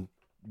WhatsApp and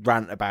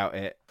rant about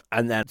it.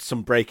 And then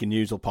some breaking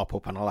news will pop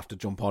up and I'll have to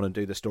jump on and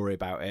do the story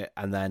about it,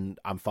 and then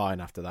I'm fine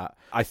after that.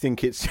 I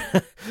think it's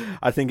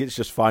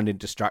just finding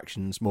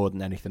distractions more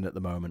than anything at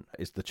the moment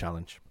is the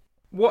challenge.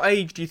 What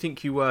age do you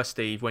think you were,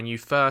 Steve, when you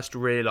first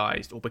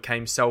realised or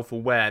became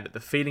self-aware that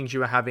the feelings you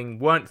were having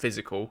weren't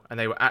physical and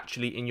they were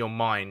actually in your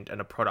mind and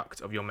a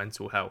product of your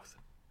mental health?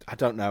 I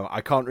don't know.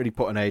 I can't really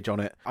put an age on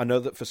it. I know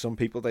that for some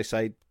people they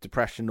say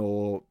depression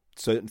or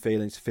certain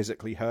feelings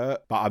physically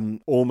hurt, but I'm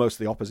almost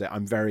the opposite.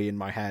 I'm very in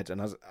my head,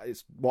 and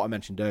it's what I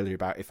mentioned earlier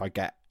about if I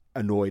get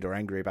annoyed or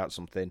angry about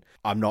something,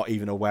 I'm not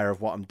even aware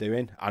of what I'm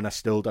doing, and I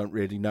still don't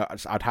really know.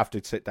 I'd have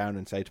to sit down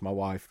and say to my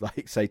wife,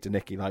 say to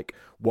Nikki,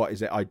 what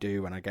is it I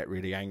do when I get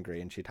really angry,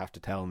 and she'd have to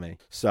tell me.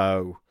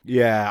 So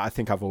yeah, I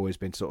think I've always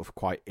been sort of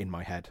quite in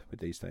my head with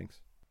these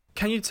things.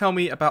 Can you tell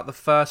me about the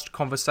first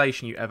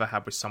conversation you ever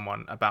had with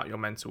someone about your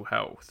mental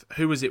health?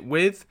 Who was it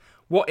with?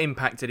 What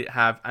impact did it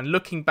have? And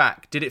looking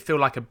back, did it feel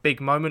like a big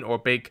moment or a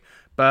big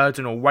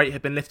burden or weight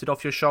had been lifted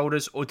off your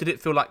shoulders? Or did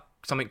it feel like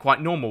something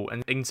quite normal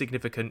and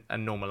insignificant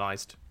and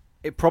normalised?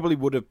 It probably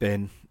would have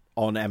been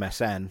on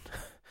MSN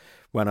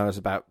when I was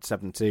about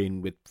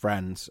 17 with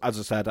friends. As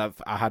I said,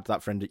 I had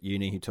that friend at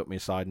uni who took me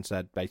aside and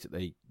said,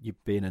 basically, you're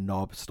being a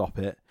knob, stop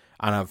it.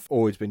 And I've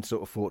always been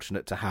sort of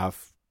fortunate to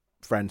have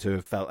friends who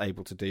have felt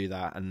able to do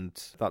that, and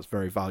that's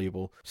very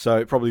valuable. So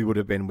it probably would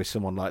have been with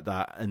someone like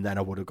that, and then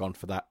I would have gone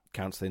for that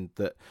counselling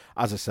that,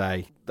 as I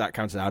say, that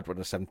counselling I had when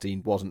I was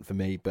 17 wasn't for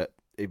me, but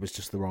it was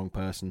just the wrong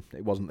person.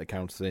 It wasn't the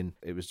counselling,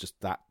 it was just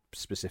that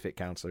specific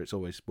counsellor. It's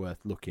always worth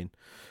looking.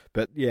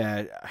 But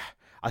yeah,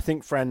 I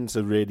think friends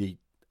are really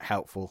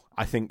helpful.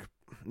 I think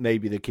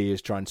maybe the key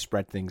is try and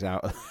spread things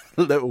out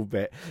a little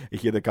bit.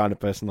 If you're the kind of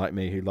person like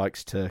me who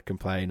likes to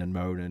complain and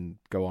moan and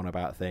go on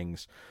about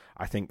things,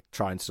 I think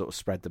try and sort of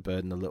spread the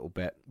burden a little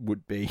bit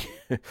would be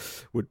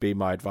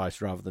my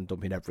advice, rather than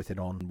dumping everything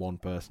on one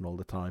person all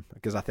the time,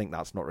 because I think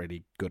that's not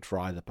really good for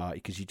either party,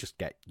 because you just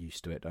get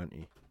used to it, don't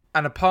you?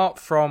 And apart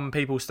from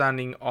people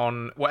standing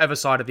on whatever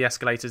side of the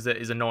escalators that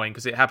is annoying,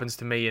 because it happens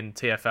to me in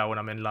TfL when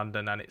I'm in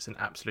London and it's an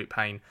absolute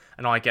pain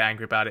and I get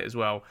angry about it as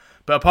well.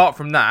 But apart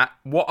from that,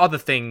 what other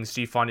things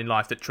do you find in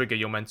life that trigger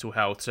your mental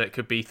health? So it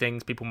could be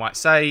things people might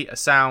say, a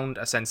sound,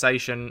 a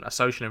sensation, a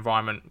social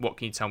environment. What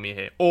can you tell me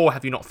here? Or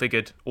have you not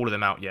figured all of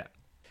them out yet?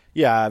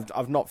 Yeah,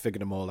 I've not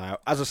figured them all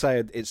out. As I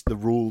say, it's the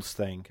rules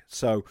thing.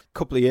 So a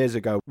couple of years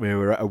ago, we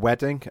were at a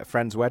wedding, a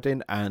friend's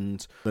wedding,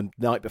 and the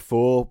night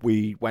before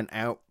we went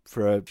out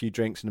for a few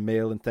drinks and a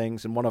meal and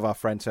things, and one of our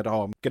friends said,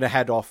 I'm going to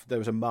head off. There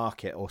was a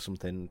market or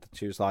something.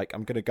 She was like,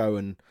 I'm going to go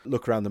and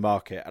look around the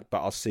market,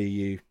 but I'll see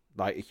you,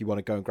 like, if you want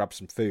to go and grab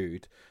some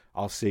food,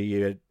 I'll see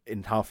you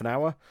in half an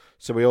hour.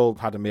 So we all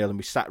had a meal and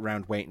we sat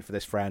around waiting for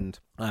this friend,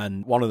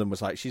 and one of them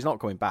was like, she's not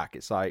coming back.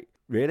 It's like,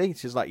 really?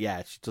 She's like,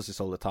 yeah, she does this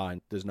all the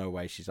time. There's no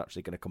way she's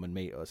actually going to come and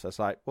meet us. I was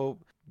like, well,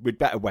 we'd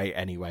better wait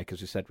anyway,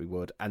 because we said we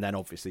would. And then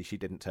obviously she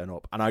didn't turn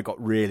up, and I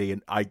got really,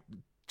 and I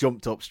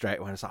jumped up straight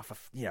away. I was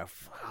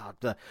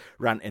like,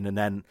 ranting. And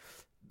then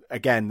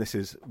again, this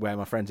is where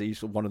my friends are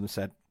useful. One of them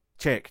said,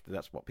 Chick,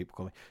 that's what people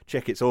call me,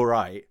 Chick, it's all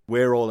right.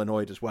 We're all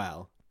annoyed as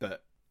well,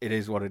 but it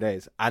is what it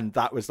is. And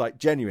that was like,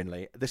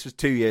 genuinely, this was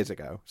 2 years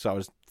ago, so I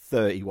was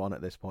 31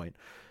 at this point.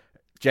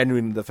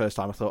 Genuinely the first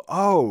time I thought,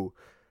 oh,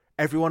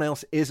 everyone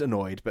else is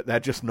annoyed, but they're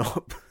just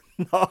not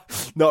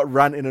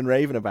ranting and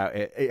raving about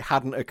it. It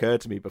hadn't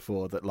occurred to me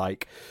before that,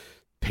 like,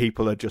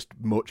 people are just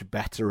much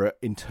better at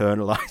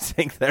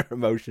internalizing their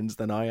emotions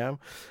than I am.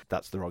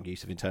 That's the wrong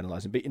use of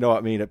internalizing, but you know what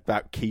I mean,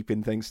 about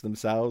keeping things to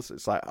themselves.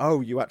 It's like,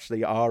 oh, you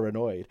actually are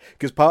annoyed.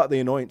 Because part of the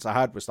annoyance I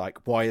had was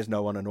like, why is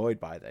no one annoyed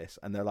by this?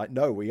 And they're like,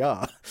 no, we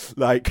are.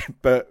 Like,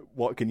 but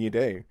what can you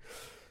do?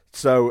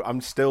 So I'm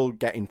still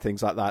getting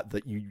things like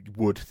that you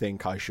would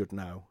think I should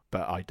know,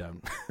 but I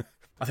don't.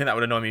 I think that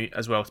would annoy me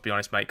as well, to be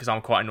honest, mate, because I'm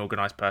quite an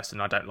organised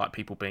person. I don't like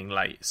people being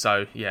late.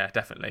 So, yeah,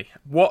 definitely.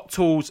 What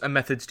tools and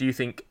methods do you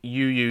think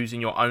you use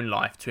in your own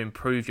life to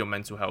improve your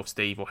mental health,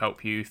 Steve, or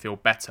help you feel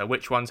better?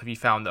 Which ones have you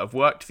found that have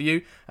worked for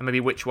you, and maybe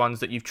which ones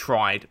that you've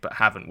tried but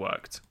haven't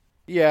worked?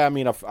 Yeah, I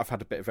mean, I've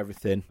had a bit of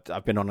everything.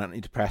 I've been on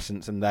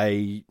antidepressants,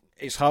 and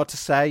it's hard to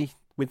say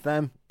with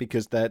them,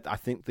 because I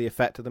think the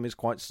effect of them is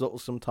quite subtle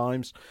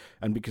sometimes,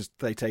 and because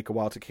they take a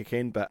while to kick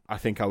in. But I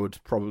think I would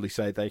probably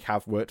say they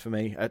have worked for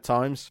me at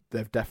times.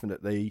 They've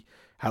definitely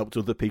helped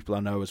other people I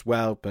know as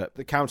well, but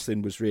the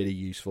counselling was really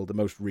useful. The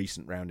most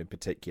recent round in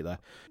particular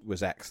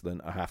was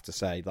excellent, I have to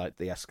say, like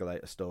the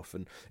escalator stuff.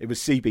 And it was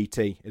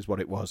CBT is what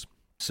it was.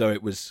 So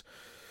it was,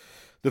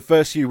 the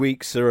first few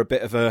weeks are a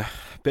bit of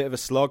a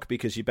slog,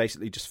 because you're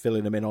basically just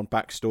filling them in on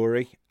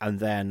backstory, and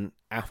then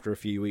after a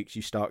few weeks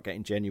you start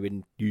getting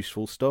genuine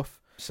useful stuff.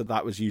 So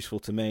that was useful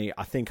to me.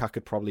 I think I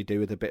could probably do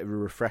with a bit of a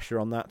refresher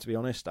on that, to be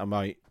honest. I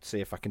might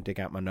see if I can dig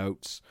out my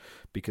notes,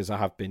 because I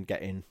have been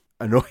getting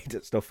annoyed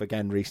at stuff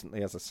again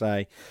recently, as I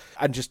say,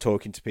 and just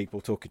talking to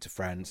people, talking to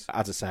friends.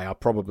 As I say, I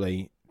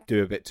probably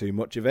do a bit too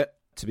much of it,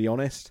 to be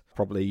honest.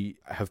 Probably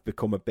have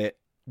become a bit,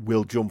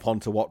 will jump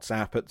onto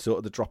WhatsApp at sort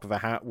of the drop of a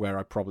hat, where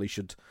I probably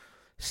should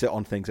sit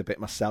on things a bit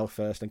myself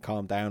first and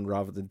calm down,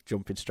 rather than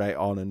jumping straight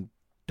on and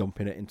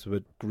dumping it into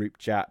a group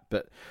chat.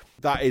 But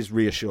that is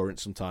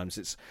reassurance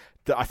sometimes.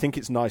 I think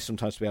it's nice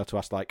sometimes to be able to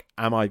ask, like,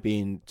 am I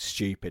being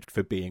stupid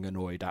for being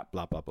annoyed at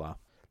blah blah blah?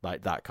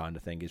 Like, that kind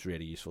of thing is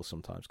really useful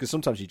sometimes, because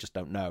sometimes you just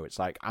don't know. It's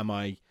like, am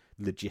I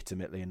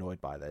legitimately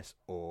annoyed by this,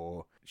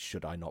 or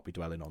should I not be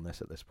dwelling on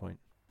this at this point?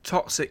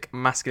 Toxic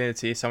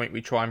masculinity is something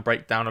we try and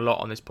break down a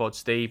lot on this pod,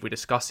 Steve. We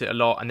discuss it a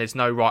lot, and there's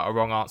no right or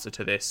wrong answer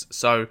to this.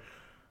 So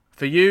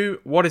for you,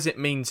 what does it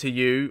mean to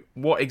you?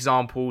 What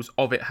examples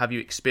of it have you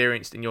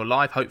experienced in your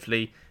life?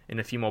 Hopefully in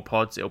a few more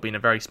pods it'll be in a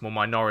very small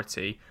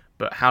minority,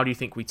 but how do you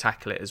think we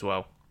tackle it as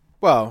well?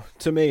 Well,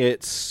 to me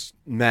it's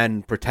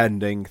men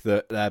pretending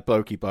that they're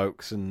blokey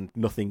blokes and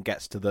nothing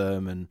gets to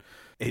them, and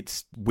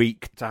it's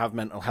weak to have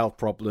mental health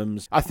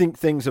problems. I think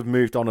things have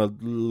moved on a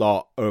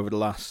lot over the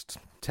last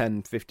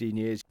 10, 15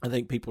 years. I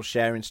think people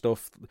sharing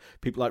stuff,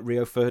 people like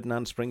Rio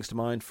Ferdinand springs to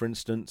mind, for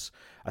instance,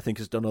 I think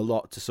has done a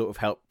lot to sort of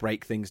help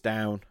break things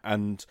down.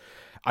 And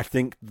I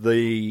think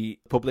the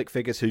public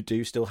figures who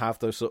do still have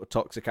those sort of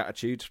toxic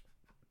attitudes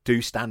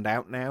do stand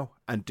out now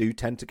and do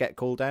tend to get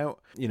called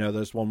out. You know,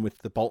 there's one with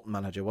the Bolton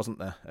manager, wasn't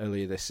there,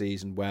 earlier this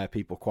season, where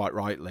people quite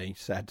rightly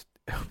said,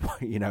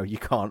 you know, you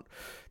can't,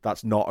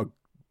 that's not a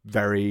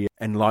very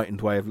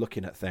enlightened way of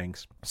looking at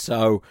things.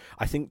 So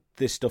I think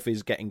this stuff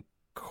is getting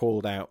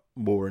called out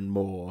more and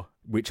more,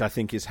 which I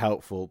think is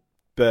helpful.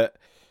 But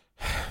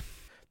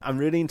I'm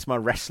really into my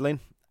wrestling,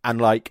 and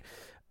like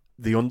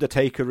The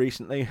Undertaker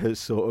recently has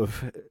sort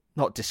of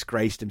not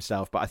disgraced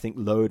himself, but I think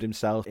lowered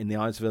himself in the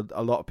eyes of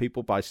a lot of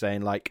people by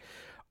saying like,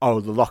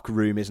 oh, the locker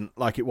room isn't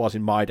like it was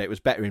in my day. It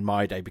was better in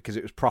my day because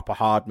it was proper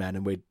hard men,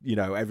 and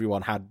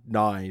everyone had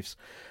knives,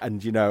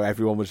 and,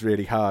 everyone was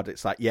really hard.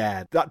 It's like,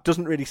 yeah, that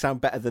doesn't really sound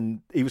better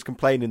than, he was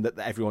complaining that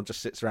everyone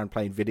just sits around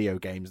playing video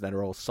games and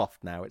they're all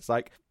soft now. It's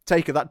like,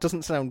 Taker, that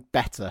doesn't sound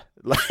better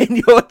like in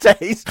your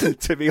days,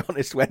 to be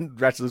honest, when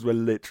wrestlers were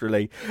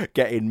literally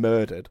getting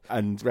murdered.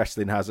 And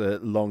wrestling has a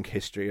long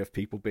history of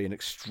people being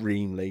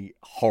extremely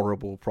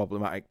horrible,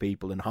 problematic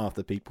people, and half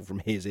the people from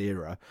his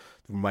era,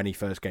 from when he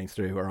first came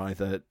through, are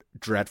either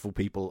dreadful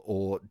people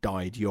or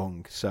died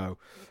young. So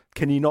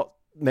can you not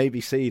maybe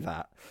see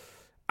that?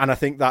 And I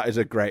think that is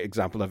a great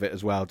example of it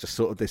as well, just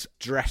sort of this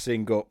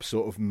dressing up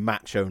sort of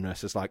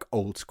macho-ness as like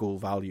old school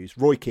values.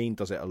 Roy Keane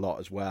does it a lot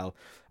as well.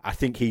 I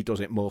think he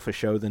does it more for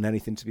show than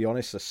anything, to be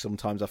honest. So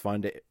sometimes I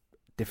find it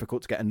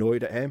difficult to get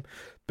annoyed at him.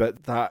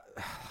 But that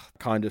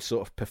kind of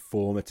sort of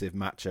performative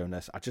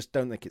macho-ness, I just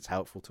don't think it's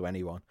helpful to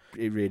anyone.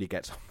 It really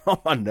gets on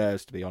my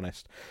nerves, to be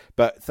honest.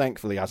 But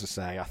thankfully, as I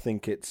say, I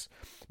think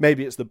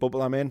maybe it's the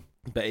bubble I'm in,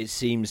 but it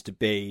seems to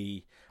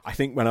be, I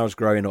think when I was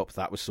growing up,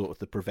 that was sort of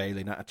the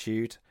prevailing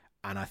attitude.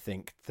 And I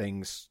think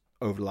things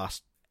over the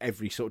last,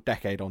 every sort of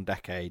decade on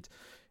decade,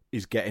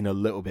 is getting a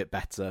little bit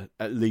better,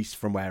 at least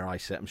from where I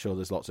sit. I'm sure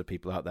there's lots of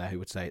people out there who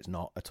would say it's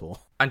not at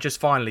all. And just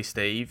finally,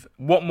 Steve,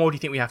 what more do you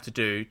think we have to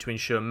do to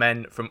ensure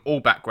men from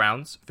all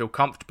backgrounds feel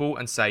comfortable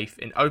and safe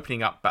in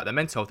opening up about their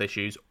mental health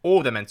issues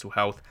or their mental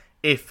health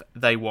if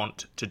they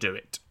want to do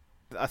it?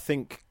 I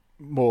think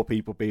more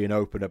people being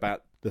open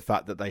about the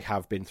fact that they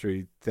have been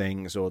through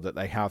things, or that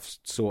they have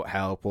sought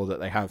help, or that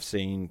they have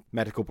seen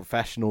medical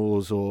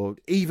professionals, or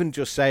even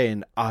just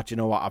saying, do you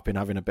know what, I've been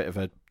having a bit of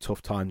a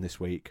tough time this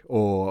week,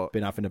 or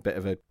been having a bit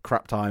of a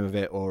crap time of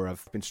it, or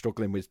I've been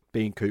struggling with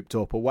being cooped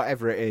up, or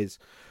whatever it is.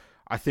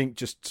 I think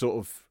just sort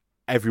of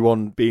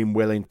everyone being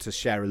willing to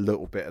share a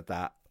little bit of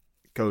that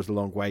goes a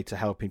long way to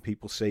helping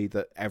people see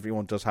that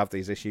everyone does have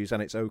these issues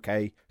and it's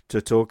okay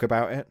to talk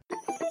about it.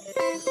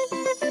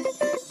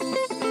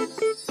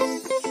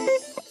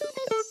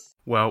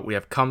 Well, we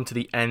have come to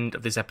the end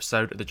of this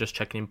episode of the Just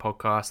Checking In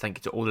podcast. Thank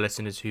you to all the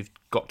listeners who've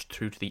got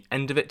through to the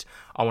end of it.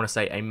 I want to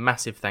say a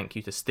massive thank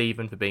you to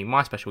Stephen for being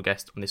my special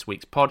guest on this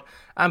week's pod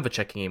and for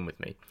checking in with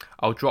me.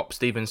 I'll drop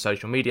Stephen's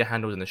social media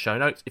handles in the show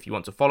notes if you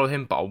want to follow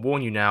him, but I'll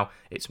warn you now,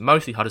 it's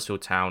mostly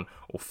Huddersfield Town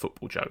or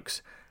football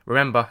jokes.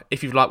 Remember,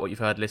 if you've liked what you've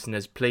heard,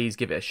 listeners, please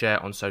give it a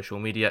share on social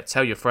media.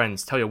 Tell your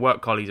friends, tell your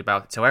work colleagues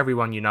about it, tell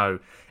everyone you know.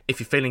 If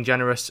you're feeling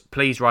generous,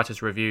 please write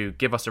us a review,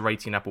 give us a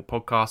rating on Apple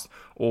Podcast,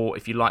 or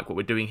if you like what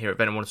we're doing here at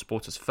Event and want to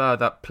support us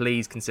further,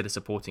 please consider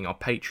supporting our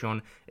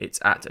Patreon. It's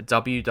at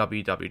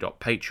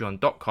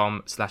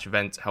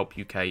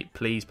www.patreon.com/eventhelpuk.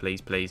 Please,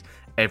 please, please.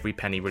 Every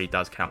penny really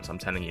does count, so I'm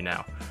telling you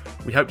now.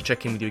 We hope to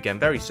check in with you again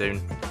very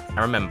soon. And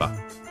remember,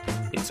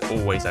 it's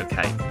always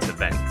okay to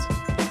vent.